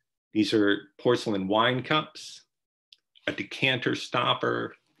 These are porcelain wine cups, a decanter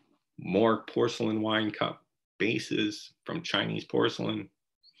stopper, more porcelain wine cup bases from Chinese porcelain,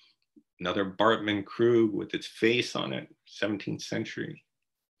 another Bartman Krug with its face on it, 17th century,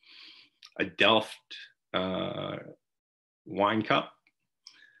 a Delft wine cup.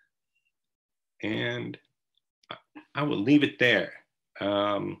 And I will leave it there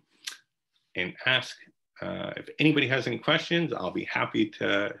and ask if anybody has any questions. I'll be happy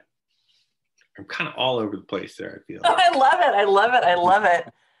to. I'm kind of all over the place there, I feel. I love it. I love it. I love it.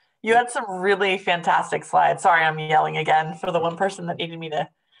 You had some really fantastic slides. Sorry, I'm yelling again for the one person that needed me to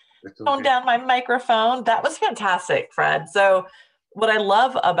tone down my microphone. That was fantastic, Fred. So what I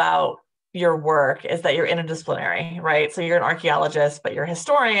love about your work is that you're interdisciplinary, right? So you're an archaeologist, but you're a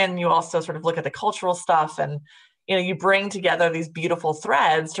historian. You also sort of look at the cultural stuff, and you bring together these beautiful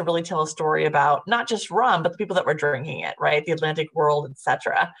threads to really tell a story about not just rum, but the people that were drinking it, right? The Atlantic world,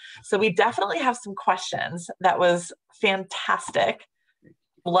 etc. So we definitely have some questions. That was fantastic.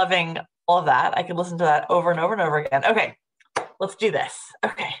 Loving all of that. I could listen to that over and over and over again. Okay, let's do this.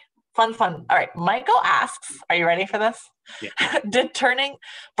 Okay, fun. All right, Michael asks, are you ready for this? Yeah. Did turning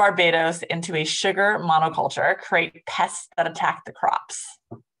Barbados into a sugar monoculture create pests that attack the crops?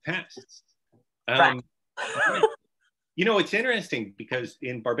 Pests. Right. It's interesting because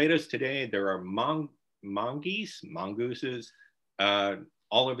in Barbados today, there are mongooses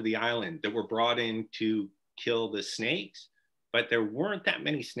all over the island that were brought in to kill the snakes, but there weren't that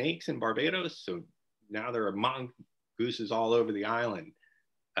many snakes in Barbados. So now there are mongooses all over the island.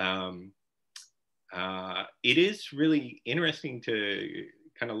 It is really interesting to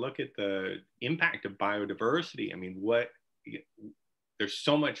kind of look at the impact of biodiversity. I mean, there's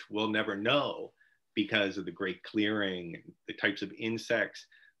so much we'll never know because of the great clearing, the types of insects.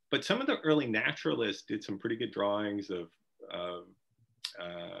 But some of the early naturalists did some pretty good drawings of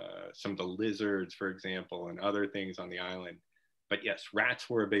some of the lizards, for example, and other things on the island. But yes, rats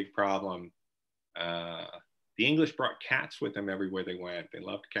were a big problem. The English brought cats with them everywhere they went. They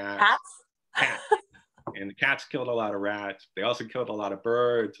loved cats. Cats? Cats. And the cats killed a lot of rats. They also killed a lot of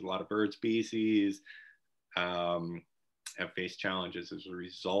bird species, have faced challenges as a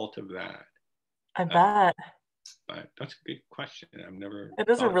result of that. I bet. But that's a good question. I've never. It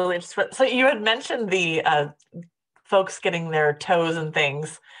is a really interesting. So you had mentioned the folks getting their toes and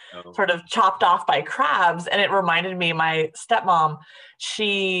things sort of chopped off by crabs, and it reminded me, my stepmom,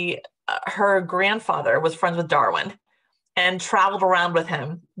 her grandfather was friends with Darwin and traveled around with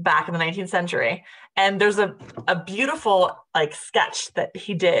him back in the 19th century. And there's a beautiful like sketch that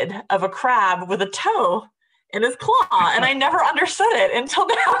he did of a crab with a toe in his claw, and I never understood it until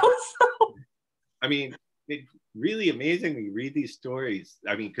now. So. I mean, it's really amazing when you read these stories.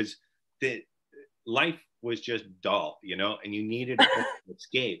 I mean, because the life was just dull, you know, and you needed to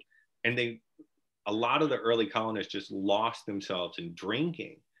escape. And a lot of the early colonists just lost themselves in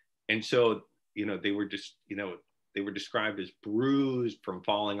drinking. And so, you know, they were just, you know, they were described as bruised from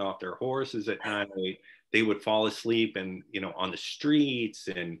falling off their horses at night. They would fall asleep and, you know, on the streets,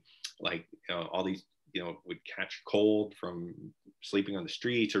 and like, you know, all these, you know, would catch cold from sleeping on the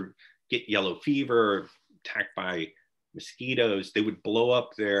streets, or get yellow fever, attacked by mosquitoes. They would blow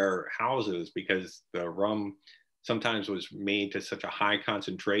up their houses because the rum sometimes was made to such a high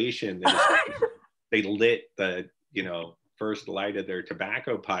concentration that they lit the, you know, first light of their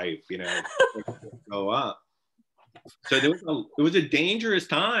tobacco pipe, you know, go up. So it was a dangerous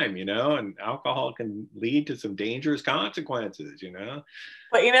time, you know, and alcohol can lead to some dangerous consequences, you know.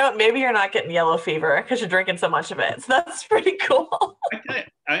 But you know, maybe you're not getting yellow fever because you're drinking so much of it. So that's pretty cool.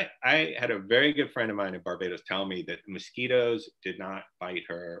 I had a very good friend of mine in Barbados tell me that mosquitoes did not bite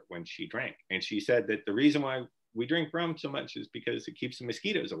her when she drank. And she said that the reason why we drink rum so much is because it keeps the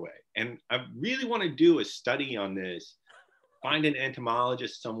mosquitoes away. And I really want to do a study on this, find an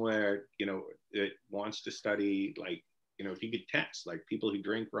entomologist somewhere, you know, that wants to study, like, you know, if you could test like people who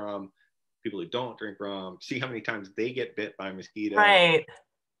drink rum, people who don't drink rum, see how many times they get bit by mosquitoes. Right.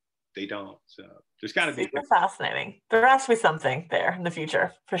 They don't. So there's got to be. Super fascinating. There has to be something there in the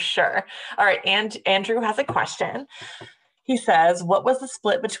future for sure. All right. And Andrew has a question. He says, what was the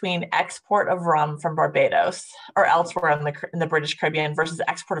split between export of rum from Barbados or elsewhere in the British Caribbean versus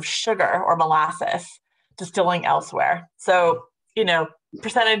export of sugar or molasses distilling elsewhere? So, you know,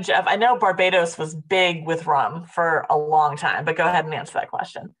 percentage of, I know Barbados was big with rum for a long time, but go ahead and answer that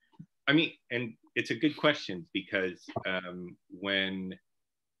question. I mean, and it's a good question because when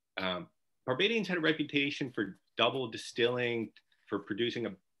Barbadians had a reputation for double distilling, for producing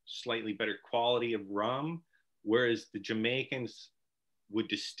a slightly better quality of rum, whereas the Jamaicans would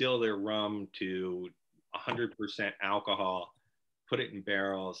distill their rum to 100% alcohol, put it in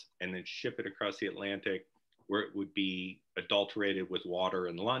barrels, and then ship it across the Atlantic, where it would be adulterated with water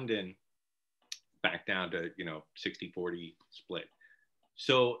in London, back down to, you know, 60-40 split.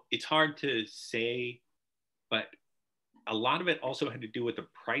 So it's hard to say, but a lot of it also had to do with the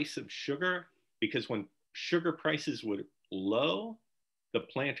price of sugar, because when sugar prices were low, the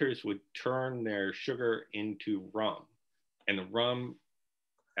planters would turn their sugar into rum, and the rum,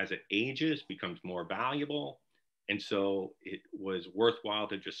 as it ages, becomes more valuable. And so it was worthwhile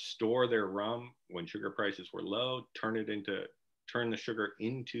to just store their rum when sugar prices were low, turn the sugar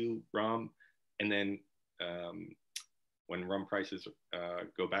into rum, and then when rum prices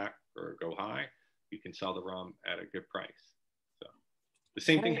go back or go high, you can sell the rum at a good price. So the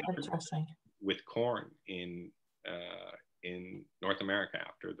same thing happened with corn in North America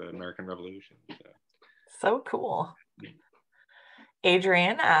after the American Revolution. So cool.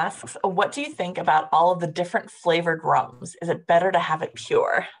 Adrian asks, what do you think about all of the different flavored rums? Is it better to have it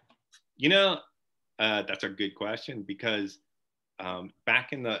pure? You know, that's a good question, because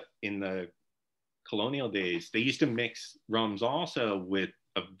back in the colonial days, they used to mix rums also with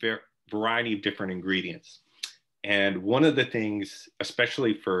a variety of different ingredients. And one of the things,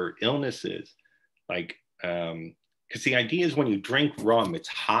 especially for illnesses, like, because the idea is when you drink rum, it's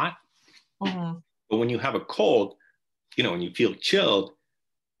hot, but when you have a cold, you know, when you feel chilled,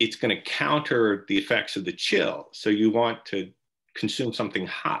 it's going to counter the effects of the chill. So you want to consume something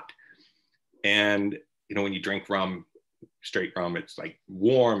hot. And, you know, when you drink rum, straight rum, it's like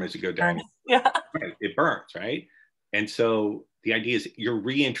warm as you go down. Yeah. It burns, right? And so the idea is you're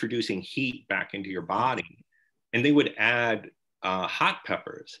reintroducing heat back into your body. And they would add hot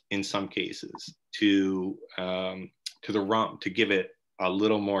peppers in some cases to the rum to give it a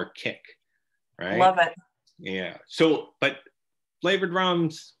little more kick, right? Love it. Yeah. So, but flavored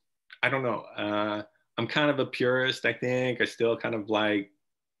rums, I don't know. I'm kind of a purist, I think. I still kind of like,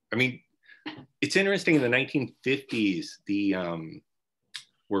 I mean, it's interesting in the 1950s,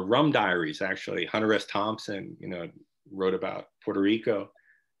 were rum diaries. Actually, Hunter S. Thompson, wrote about Puerto Rico.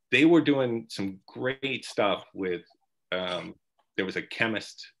 They were doing some great stuff with. There was a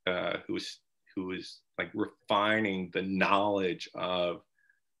chemist who was like refining the knowledge of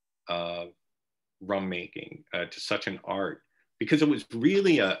rum making to such an art, because it was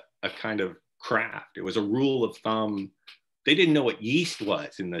really a kind of craft. It was a rule of thumb. They didn't know what yeast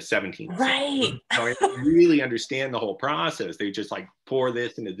was in the 17th Right. century. So I didn't really understand the whole process. They just like pour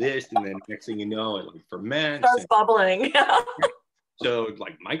this into this, and then next thing you know, it like ferments. Starts bubbling. So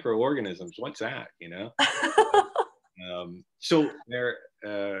like microorganisms, what's that? So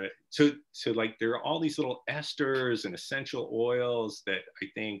like there are all these little esters and essential oils that I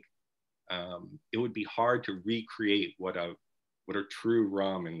think it would be hard to recreate what a true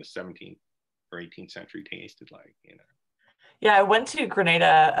rum in the 17th or 18th century tasted like. Yeah, I went to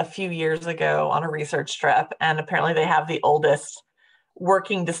Grenada a few years ago on a research trip, and apparently they have the oldest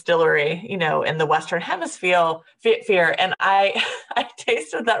working distillery, in the Western Hemisphere. And I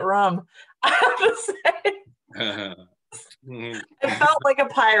tasted that rum. I have to say, I felt like a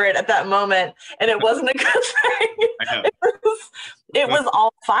pirate at that moment, and it wasn't a good thing. I know. It was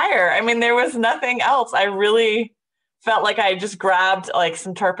all fire. I mean, there was nothing else. I really felt like I just grabbed like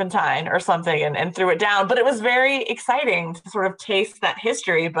some turpentine or something and threw it down. But it was very exciting to sort of taste that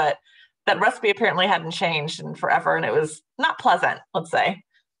history. But that recipe apparently hadn't changed in forever, and it was not pleasant, let's say.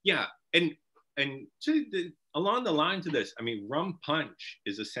 Yeah, and so along the lines of this, I mean, rum punch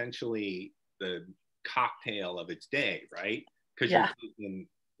is essentially the cocktail of its day, right? Because you're taking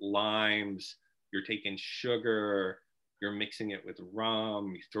limes, you're taking sugar, you're mixing it with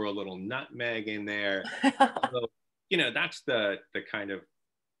rum, you throw a little nutmeg in there. So, that's the kind of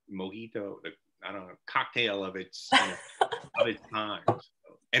mojito, I don't know, cocktail of its of its time.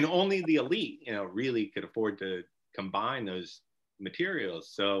 And only the elite, really could afford to combine those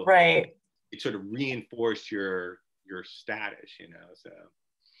materials. So right. It sort of reinforced your status, So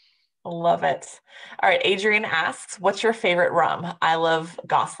Love it. All right. Adrian asks, what's your favorite rum? I love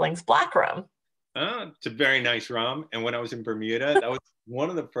Gosling's Black Rum. It's a very nice rum. And when I was in Bermuda, that was one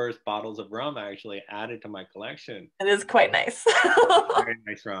of the first bottles of rum I actually added to my collection. It is quite nice. Very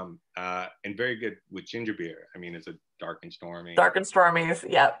nice rum. And very good with ginger beer. I mean, it's a dark and stormy. Dark and stormies.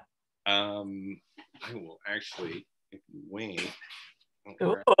 Yep. I will actually, if you wait.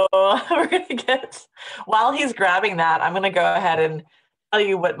 Ooh, we're going to get, while he's grabbing that, I'm going to go ahead and tell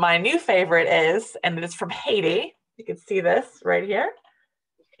you what my new favorite is. And it is from Haiti. You can see this right here.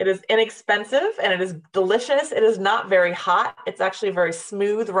 It is inexpensive and it is delicious. It is not very hot. It's actually a very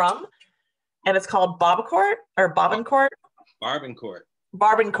smooth rum. And it's called Barbancourt or Barbancourt.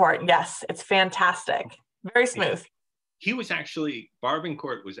 Barbancourt, yes. It's fantastic. Very smooth.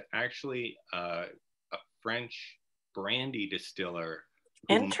 Barbancourt was actually a French brandy distiller.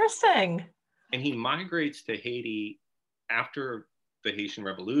 Interesting. And he migrates to Haiti after the Haitian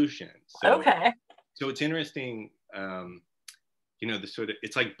Revolution. So it's interesting.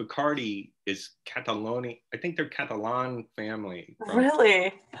 It's like Bacardi is Catalonian. I think they're Catalan family.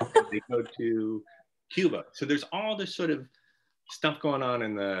 Really? They go to Cuba. So there's all this sort of stuff going on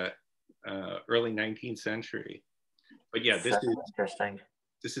in the early 19th century. But yeah, this is interesting.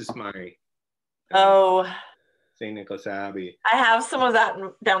 This is my St. Nicholas Abbey. I have some of that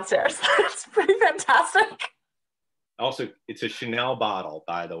downstairs. It's pretty fantastic. Also, it's a Chanel bottle,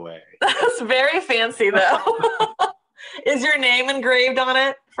 by the way. That's very fancy, though. Is your name engraved on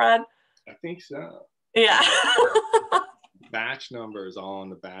it, Fred? I think so. Yeah. Batch numbers all on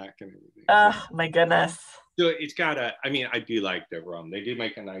the back and everything. Oh, my goodness. So it's got I do like their rum. They do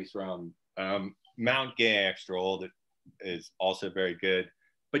make a nice rum. Mount Gay Extra Old is also very good.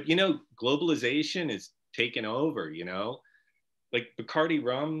 But, globalization is taken over, Like Bacardi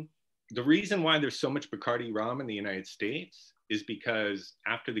rum, the reason why there's so much Bacardi rum in the United States is because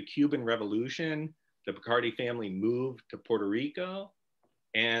after the Cuban Revolution, the Bacardi family moved to Puerto Rico,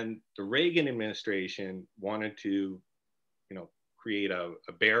 and the Reagan administration wanted to, create a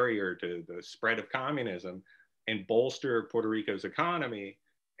barrier to the spread of communism and bolster Puerto Rico's economy.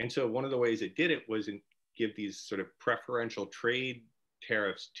 And so one of the ways it did it was give these sort of preferential trade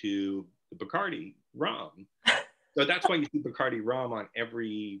tariffs to the Bacardi rum. So that's why you see Bacardi rum on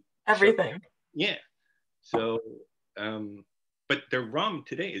everything. Show. Yeah. So, but their rum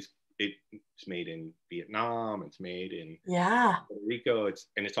today it's made in Vietnam. It's made in Puerto Rico. It's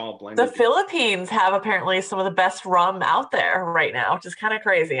all blended. The Philippines have apparently some of the best rum out there right now, which is kind of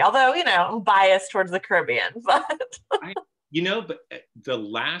crazy. Although, I'm biased towards the Caribbean, but but the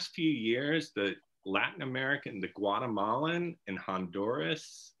last few years, the Latin American, the Guatemalan and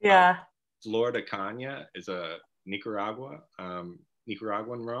Honduras, Florida Caña is a Nicaragua.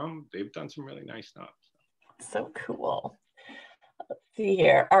 Nicaraguan rum. They've done some really nice stuff. So cool. Let's see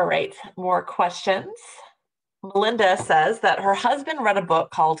here. All right, more questions. Melinda says that her husband read a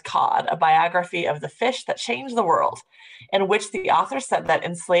book called Cod, a biography of the fish that changed the world, in which the author said that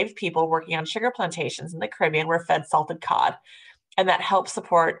enslaved people working on sugar plantations in the Caribbean were fed salted cod, and that helped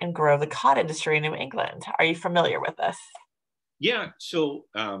support and grow the cod industry in New England. Are you familiar with this? Yeah. So,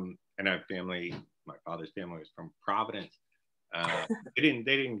 and I have family. My father's family was from Providence. They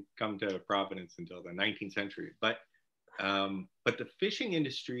didn't come to Providence until the 19th century. But the fishing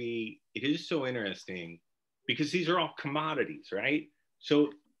industry, it is so interesting because these are all commodities, right? So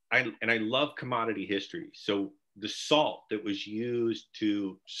I love commodity history. So the salt that was used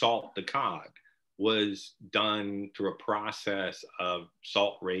to salt the cod was done through a process of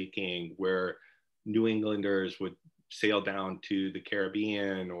salt raking, where New Englanders would sail down to the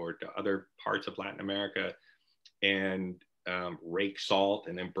Caribbean or to other parts of Latin America and rake salt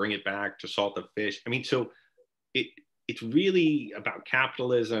and then bring it back to salt the fish. I mean, so it's really about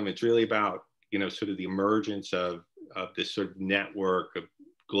capitalism. It's really about, sort of the emergence of this sort of network of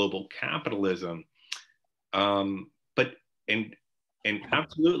global capitalism. And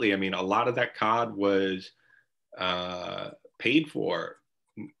absolutely, I mean, a lot of that cod was paid for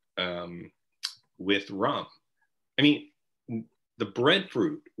with rum. I mean, the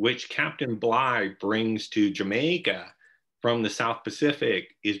breadfruit, which Captain Bligh brings to Jamaica from the South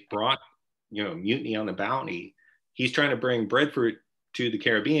Pacific, is brought, Mutiny on the Bounty. He's trying to bring breadfruit to the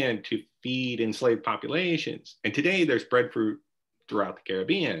Caribbean to feed enslaved populations. And today there's breadfruit throughout the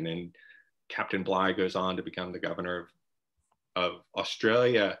Caribbean. And Captain Bligh goes on to become the governor of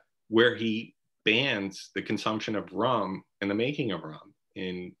Australia, where he bans the consumption of rum and the making of rum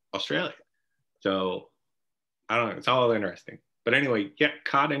in Australia. So I don't know, it's all interesting. But anyway, yeah,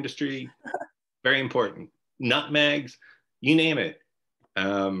 cod industry, very important. Nutmegs, you name it.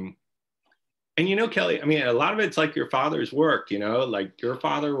 And Kelley, I mean, a lot of it's like your father's work, like your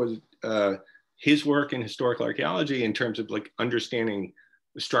father was, his work in historical archaeology in terms of like understanding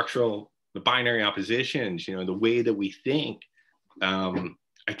the binary oppositions, the way that we think.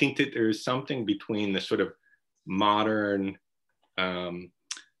 I think that there's something between the sort of modern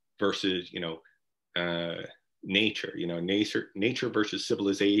versus, nature, nature versus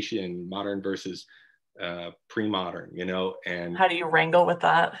civilization, modern versus pre-modern, and how do you wrangle with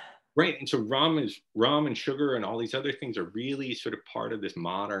that? Right. And so rum and sugar and all these other things are really sort of part of this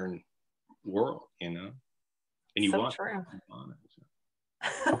modern world, and you so want true.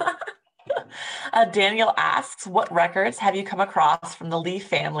 it, Daniel asks, what records have you come across from the Lee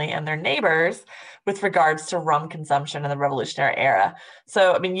family and their neighbors with regards to rum consumption in the Revolutionary era?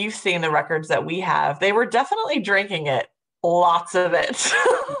 So, I mean, you've seen the records that we have. They were definitely drinking it, lots of it.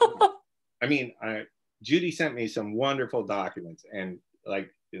 I mean, Judy sent me some wonderful documents, and like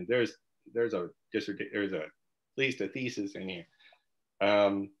there's at least a thesis in here.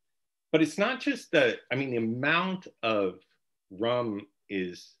 But it's not just the amount of rum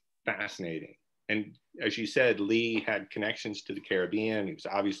is fascinating. And as you said, Lee had connections to the Caribbean. He was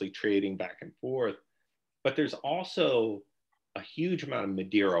obviously trading back and forth. But there's also a huge amount of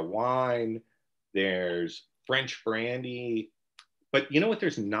Madeira wine. There's French brandy. But you know what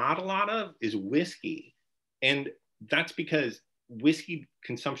there's not a lot of is whiskey. And that's because whiskey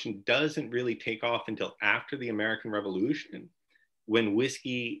consumption doesn't really take off until after the American Revolution, when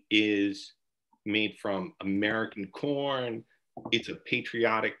whiskey is made from American corn. It's a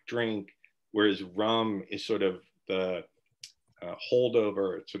patriotic drink, whereas rum is sort of the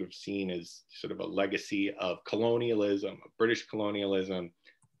holdover. It's sort of seen as sort of a legacy of colonialism, of British colonialism.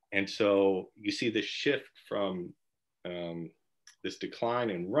 And so you see this shift from this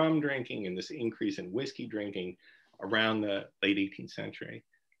decline in rum drinking and this increase in whiskey drinking around the late 18th century.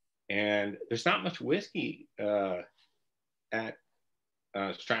 And there's not much whiskey at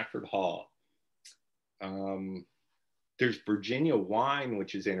Stratford Hall. There's Virginia wine,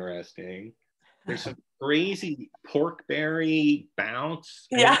 which is interesting. There's some crazy porkberry bounce.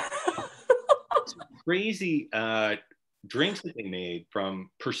 Yeah. Some crazy drinks that they made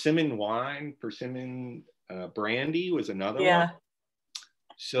from persimmon wine. Persimmon brandy was another one.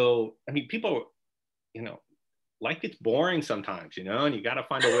 So, I mean, people, life gets boring sometimes, and you got to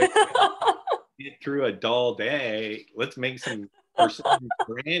find a way to get through a dull day. Let's make some persimmon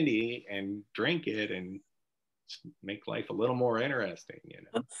brandy and drink it and make life a little more interesting.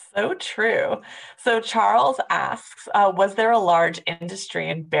 That's so true. So Charles asks, was there a large industry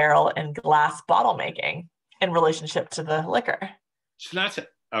in barrel and glass bottle making in relationship to the liquor? So that's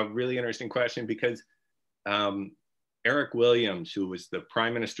a really interesting question, because Eric Williams, who was the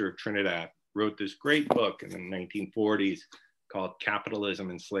Prime Minister of Trinidad, wrote this great book in the 1940s called Capitalism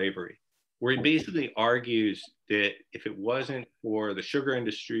and Slavery, where he basically argues that if it wasn't for the sugar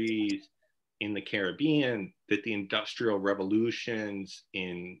industries in the Caribbean, that the industrial revolutions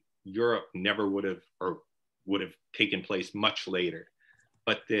in Europe never would have, or would have taken place much later,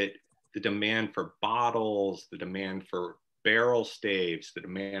 but that the demand for bottles, the demand for barrel staves, the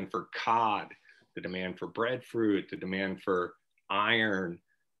demand for cod, the demand for breadfruit, the demand for iron,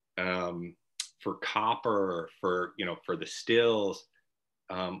 for copper, for, you know, for the stills,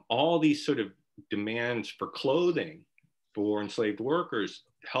 all these sort of demands for clothing for enslaved workers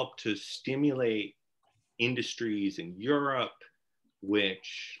helped to stimulate industries in Europe,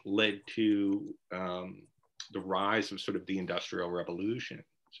 which led to the rise of sort of the Industrial Revolution.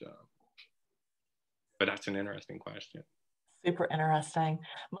 So, but that's an interesting question. Super interesting.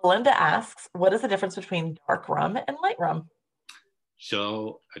 Melinda asks, what is the difference between dark rum and light rum?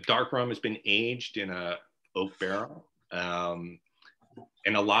 So a dark rum has been aged in a oak barrel. And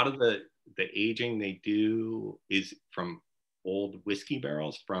a lot of the aging they do is from old whiskey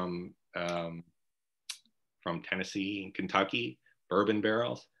barrels from Tennessee and Kentucky, bourbon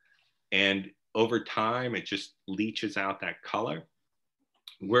barrels. And over time, it just leaches out that color.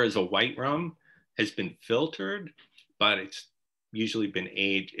 Whereas a white rum has been filtered, but it's usually been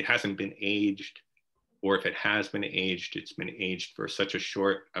aged. It hasn't been aged, or if it has been aged, it's been aged for such a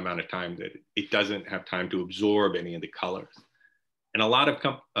short amount of time that it doesn't have time to absorb any of the colors. And a lot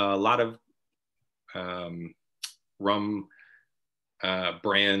of rum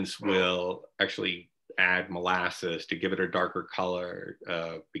brands will actually add molasses to give it a darker color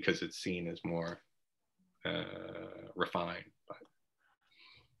because it's seen as more refined. But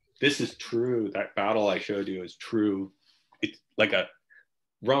this is true. That bottle I showed you is true. It's like a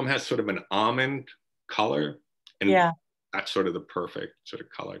rum has sort of an almond color, and yeah, that's sort of the perfect sort of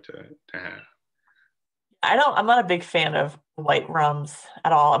color to have. I'm not a big fan of white rums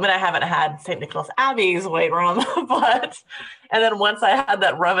at all. I mean, I haven't had St. Nicholas Abbey's white rum, and then once I had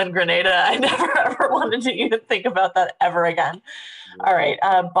that rum in Grenada, I never ever wanted to even think about that ever again. Yeah. All right.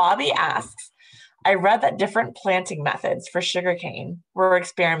 Bobby asks, I read that different planting methods for sugarcane were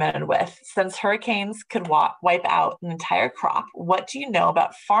experimented with. Since hurricanes could wipe out an entire crop, what do you know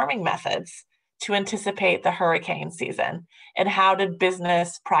about farming methods to anticipate the hurricane season? And how did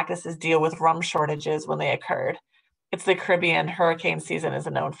business practices deal with rum shortages when they occurred? It's the Caribbean, hurricane season is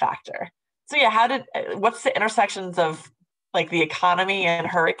a known factor. So yeah, what's the intersections of like the economy and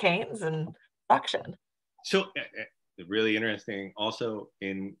hurricanes and production? So really interesting also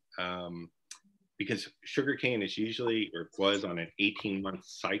because sugarcane is usually, or was on an 18-month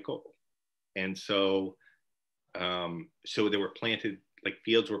cycle. And so, so they were planted, like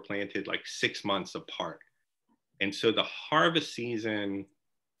fields were planted like 6 months apart. And so the harvest season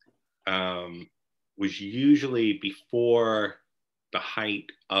was usually before the height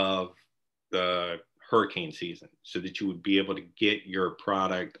of the hurricane season, so that you would be able to get your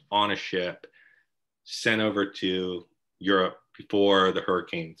product on a ship sent over to Europe before the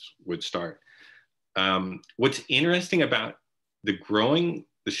hurricanes would start. What's interesting about the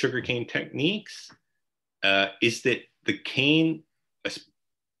sugarcane techniques is that the cane,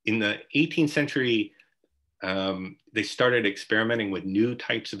 in the 18th century, they started experimenting with new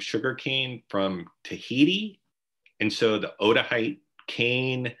types of sugarcane from Tahiti. And so the Otaheite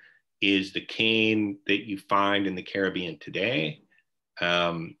cane is the cane that you find in the Caribbean today.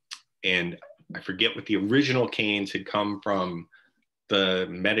 And I forget what the original canes had come from the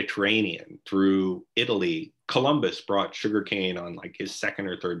Mediterranean through Italy. Columbus brought sugarcane on like his second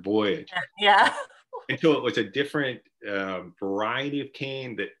or third voyage. Yeah. And so it was a different variety of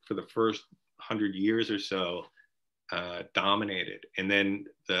cane that for the first 100 years or so dominated. And then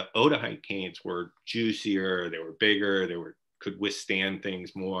the Otaheite canes were juicier, they were bigger, could withstand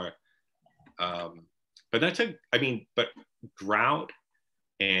things more. But but drought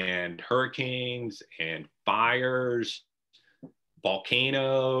and hurricanes and fires,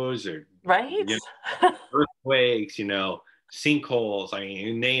 volcanoes, or right, earthquakes, sinkholes,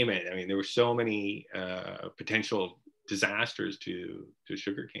 you name it. I mean, there were so many potential disasters to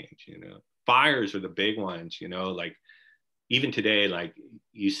sugar canes. Fires are the big ones. Like even today, like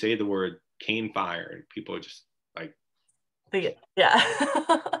you say the word cane fire, and people are just like, yeah.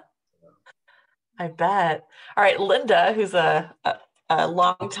 I bet. All right, Linda, who's a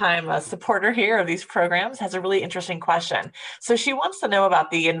longtime supporter here of these programs, has a really interesting question. So she wants to know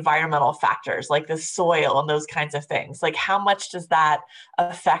about the environmental factors, like the soil and those kinds of things. Like how much does that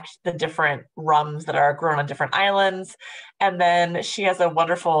affect the different rums that are grown on different islands? And then she has a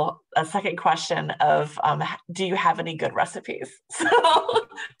wonderful second question of, do you have any good recipes? So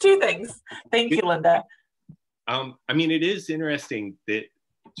 2 things. Thank you, Linda. I mean, it is interesting that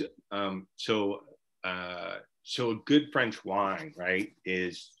so a good French wine, right,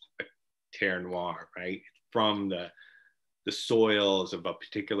 is a terre noire, right, from the soils of a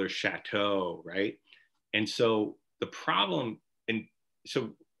particular chateau, right? And so the problem, and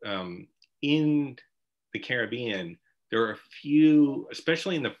so in the Caribbean, there are a few,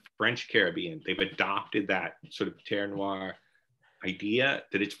 especially in the French Caribbean, they've adopted that sort of terre noire idea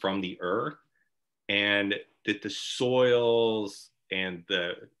that it's from the earth, and that the soils and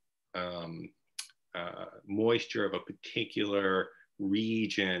the moisture of a particular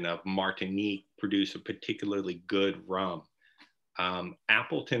region of Martinique produce a particularly good rum.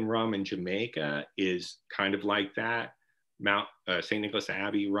 Appleton rum in Jamaica is kind of like that. St. Nicholas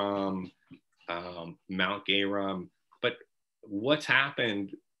Abbey rum, Mount Gay rum. But what's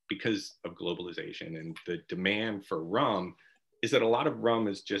happened because of globalization and the demand for rum is that a lot of rum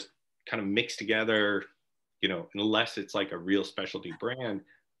is just kind of mixed together, you know, unless it's like a real specialty brand.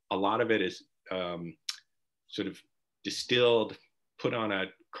 A lot of it is sort of distilled, put on a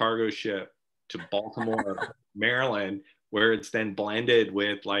cargo ship to Baltimore, Maryland, where it's then blended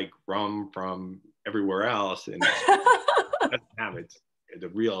with like rum from everywhere else, and it doesn't have the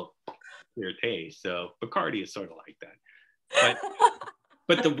real clear taste. So Bacardi is sort of like that.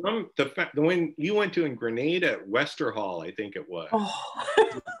 But the rum, the one you went to in Grenada, Wester Hall, I think it was.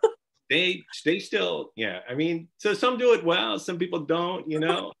 Oh. They still, yeah. I mean, so some do it well, some people don't. You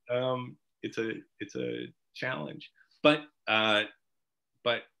know, it's a challenge. But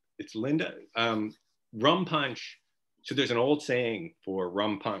it's Linda. Rum punch. So there's an old saying for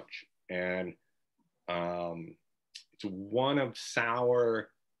rum punch, and it's 1 of sour,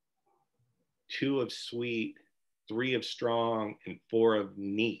 2 of sweet, 3 of strong, and 4 of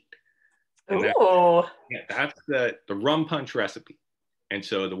neat. And that's the rum punch recipe. And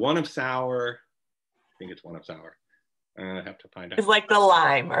so the 1 of sour, I think it's 1 of sour. I have to find out. It's like the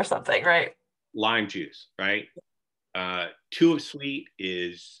lime or something, right? Lime juice, right? 2 of sweet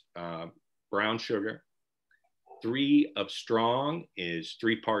is brown sugar. 3 of strong is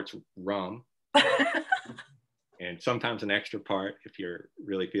 3 parts rum. And sometimes an extra part if you're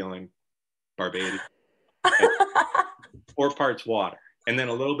really feeling Barbados. 4 parts water. And then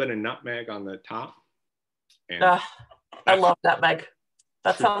a little bit of nutmeg on the top. And I love nutmeg.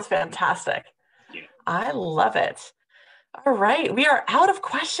 That sounds fantastic. Yeah. I love it. All right. We are out of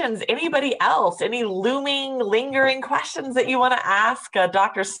questions. Anybody else? Any looming, lingering questions that you want to ask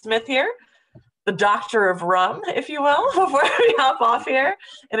Dr. Smith here? The doctor of rum, if you will, before we hop off here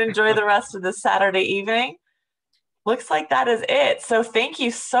and enjoy the rest of this Saturday evening. Looks like that is it. So thank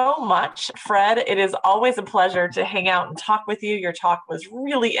you so much, Fred. It is always a pleasure to hang out and talk with you. Your talk was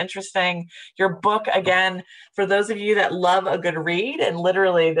really interesting. Your book, again, for those of you that love a good read, and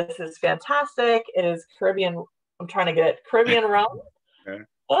literally this is fantastic. It is Caribbean, I'm trying to get it, Caribbean Rum. Okay.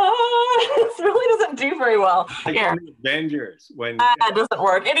 This really doesn't do very well. Here. Avengers. When it doesn't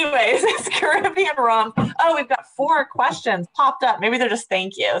work. Anyways, it's Caribbean Rum. Oh, we've got 4 questions popped up. Maybe they're just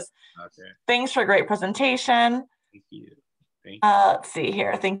thank yous. Okay. Thanks for a great presentation. Thank you. Let's see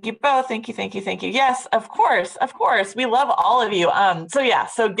here. Thank you both. Thank you. Yes, of course. We love all of you.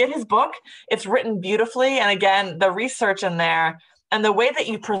 So get his book. It's written beautifully. And again, the research in there and the way that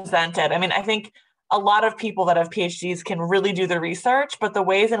you present it. I mean, I think a lot of people that have PhDs can really do the research, but the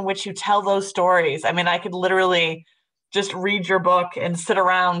ways in which you tell those stories, I mean, I could literally just read your book and sit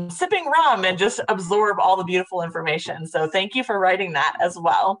around sipping rum and just absorb all the beautiful information. So thank you for writing that as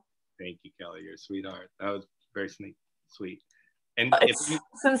well. Thank you, Kelley. You're a sweetheart. That was very sweet. And it's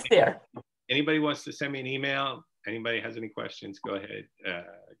sincere. If anybody wants to send me an email, anybody has any questions, go ahead.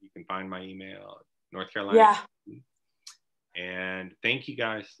 You can find my email, North Carolina. Yeah. And thank you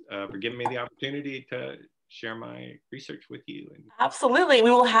guys for giving me the opportunity to share my research with you. And absolutely.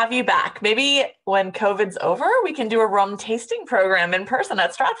 We will have you back. Maybe when COVID's over, we can do a rum tasting program in person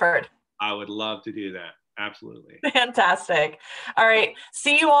at Stratford. I would love to do that. Absolutely. Fantastic. All right.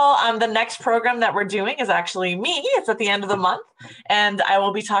 See you all on the next program that we're doing is actually me. It's at the end of the month. And I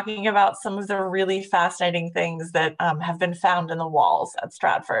will be talking about some of the really fascinating things that have been found in the walls at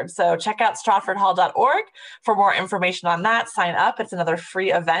Stratford. So check out stratfordhall.org for more information on that. Sign up. It's another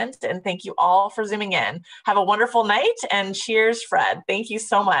free event. And thank you all for zooming in. Have a wonderful night and cheers, Fred. Thank you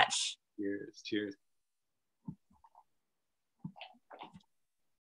so much. Cheers.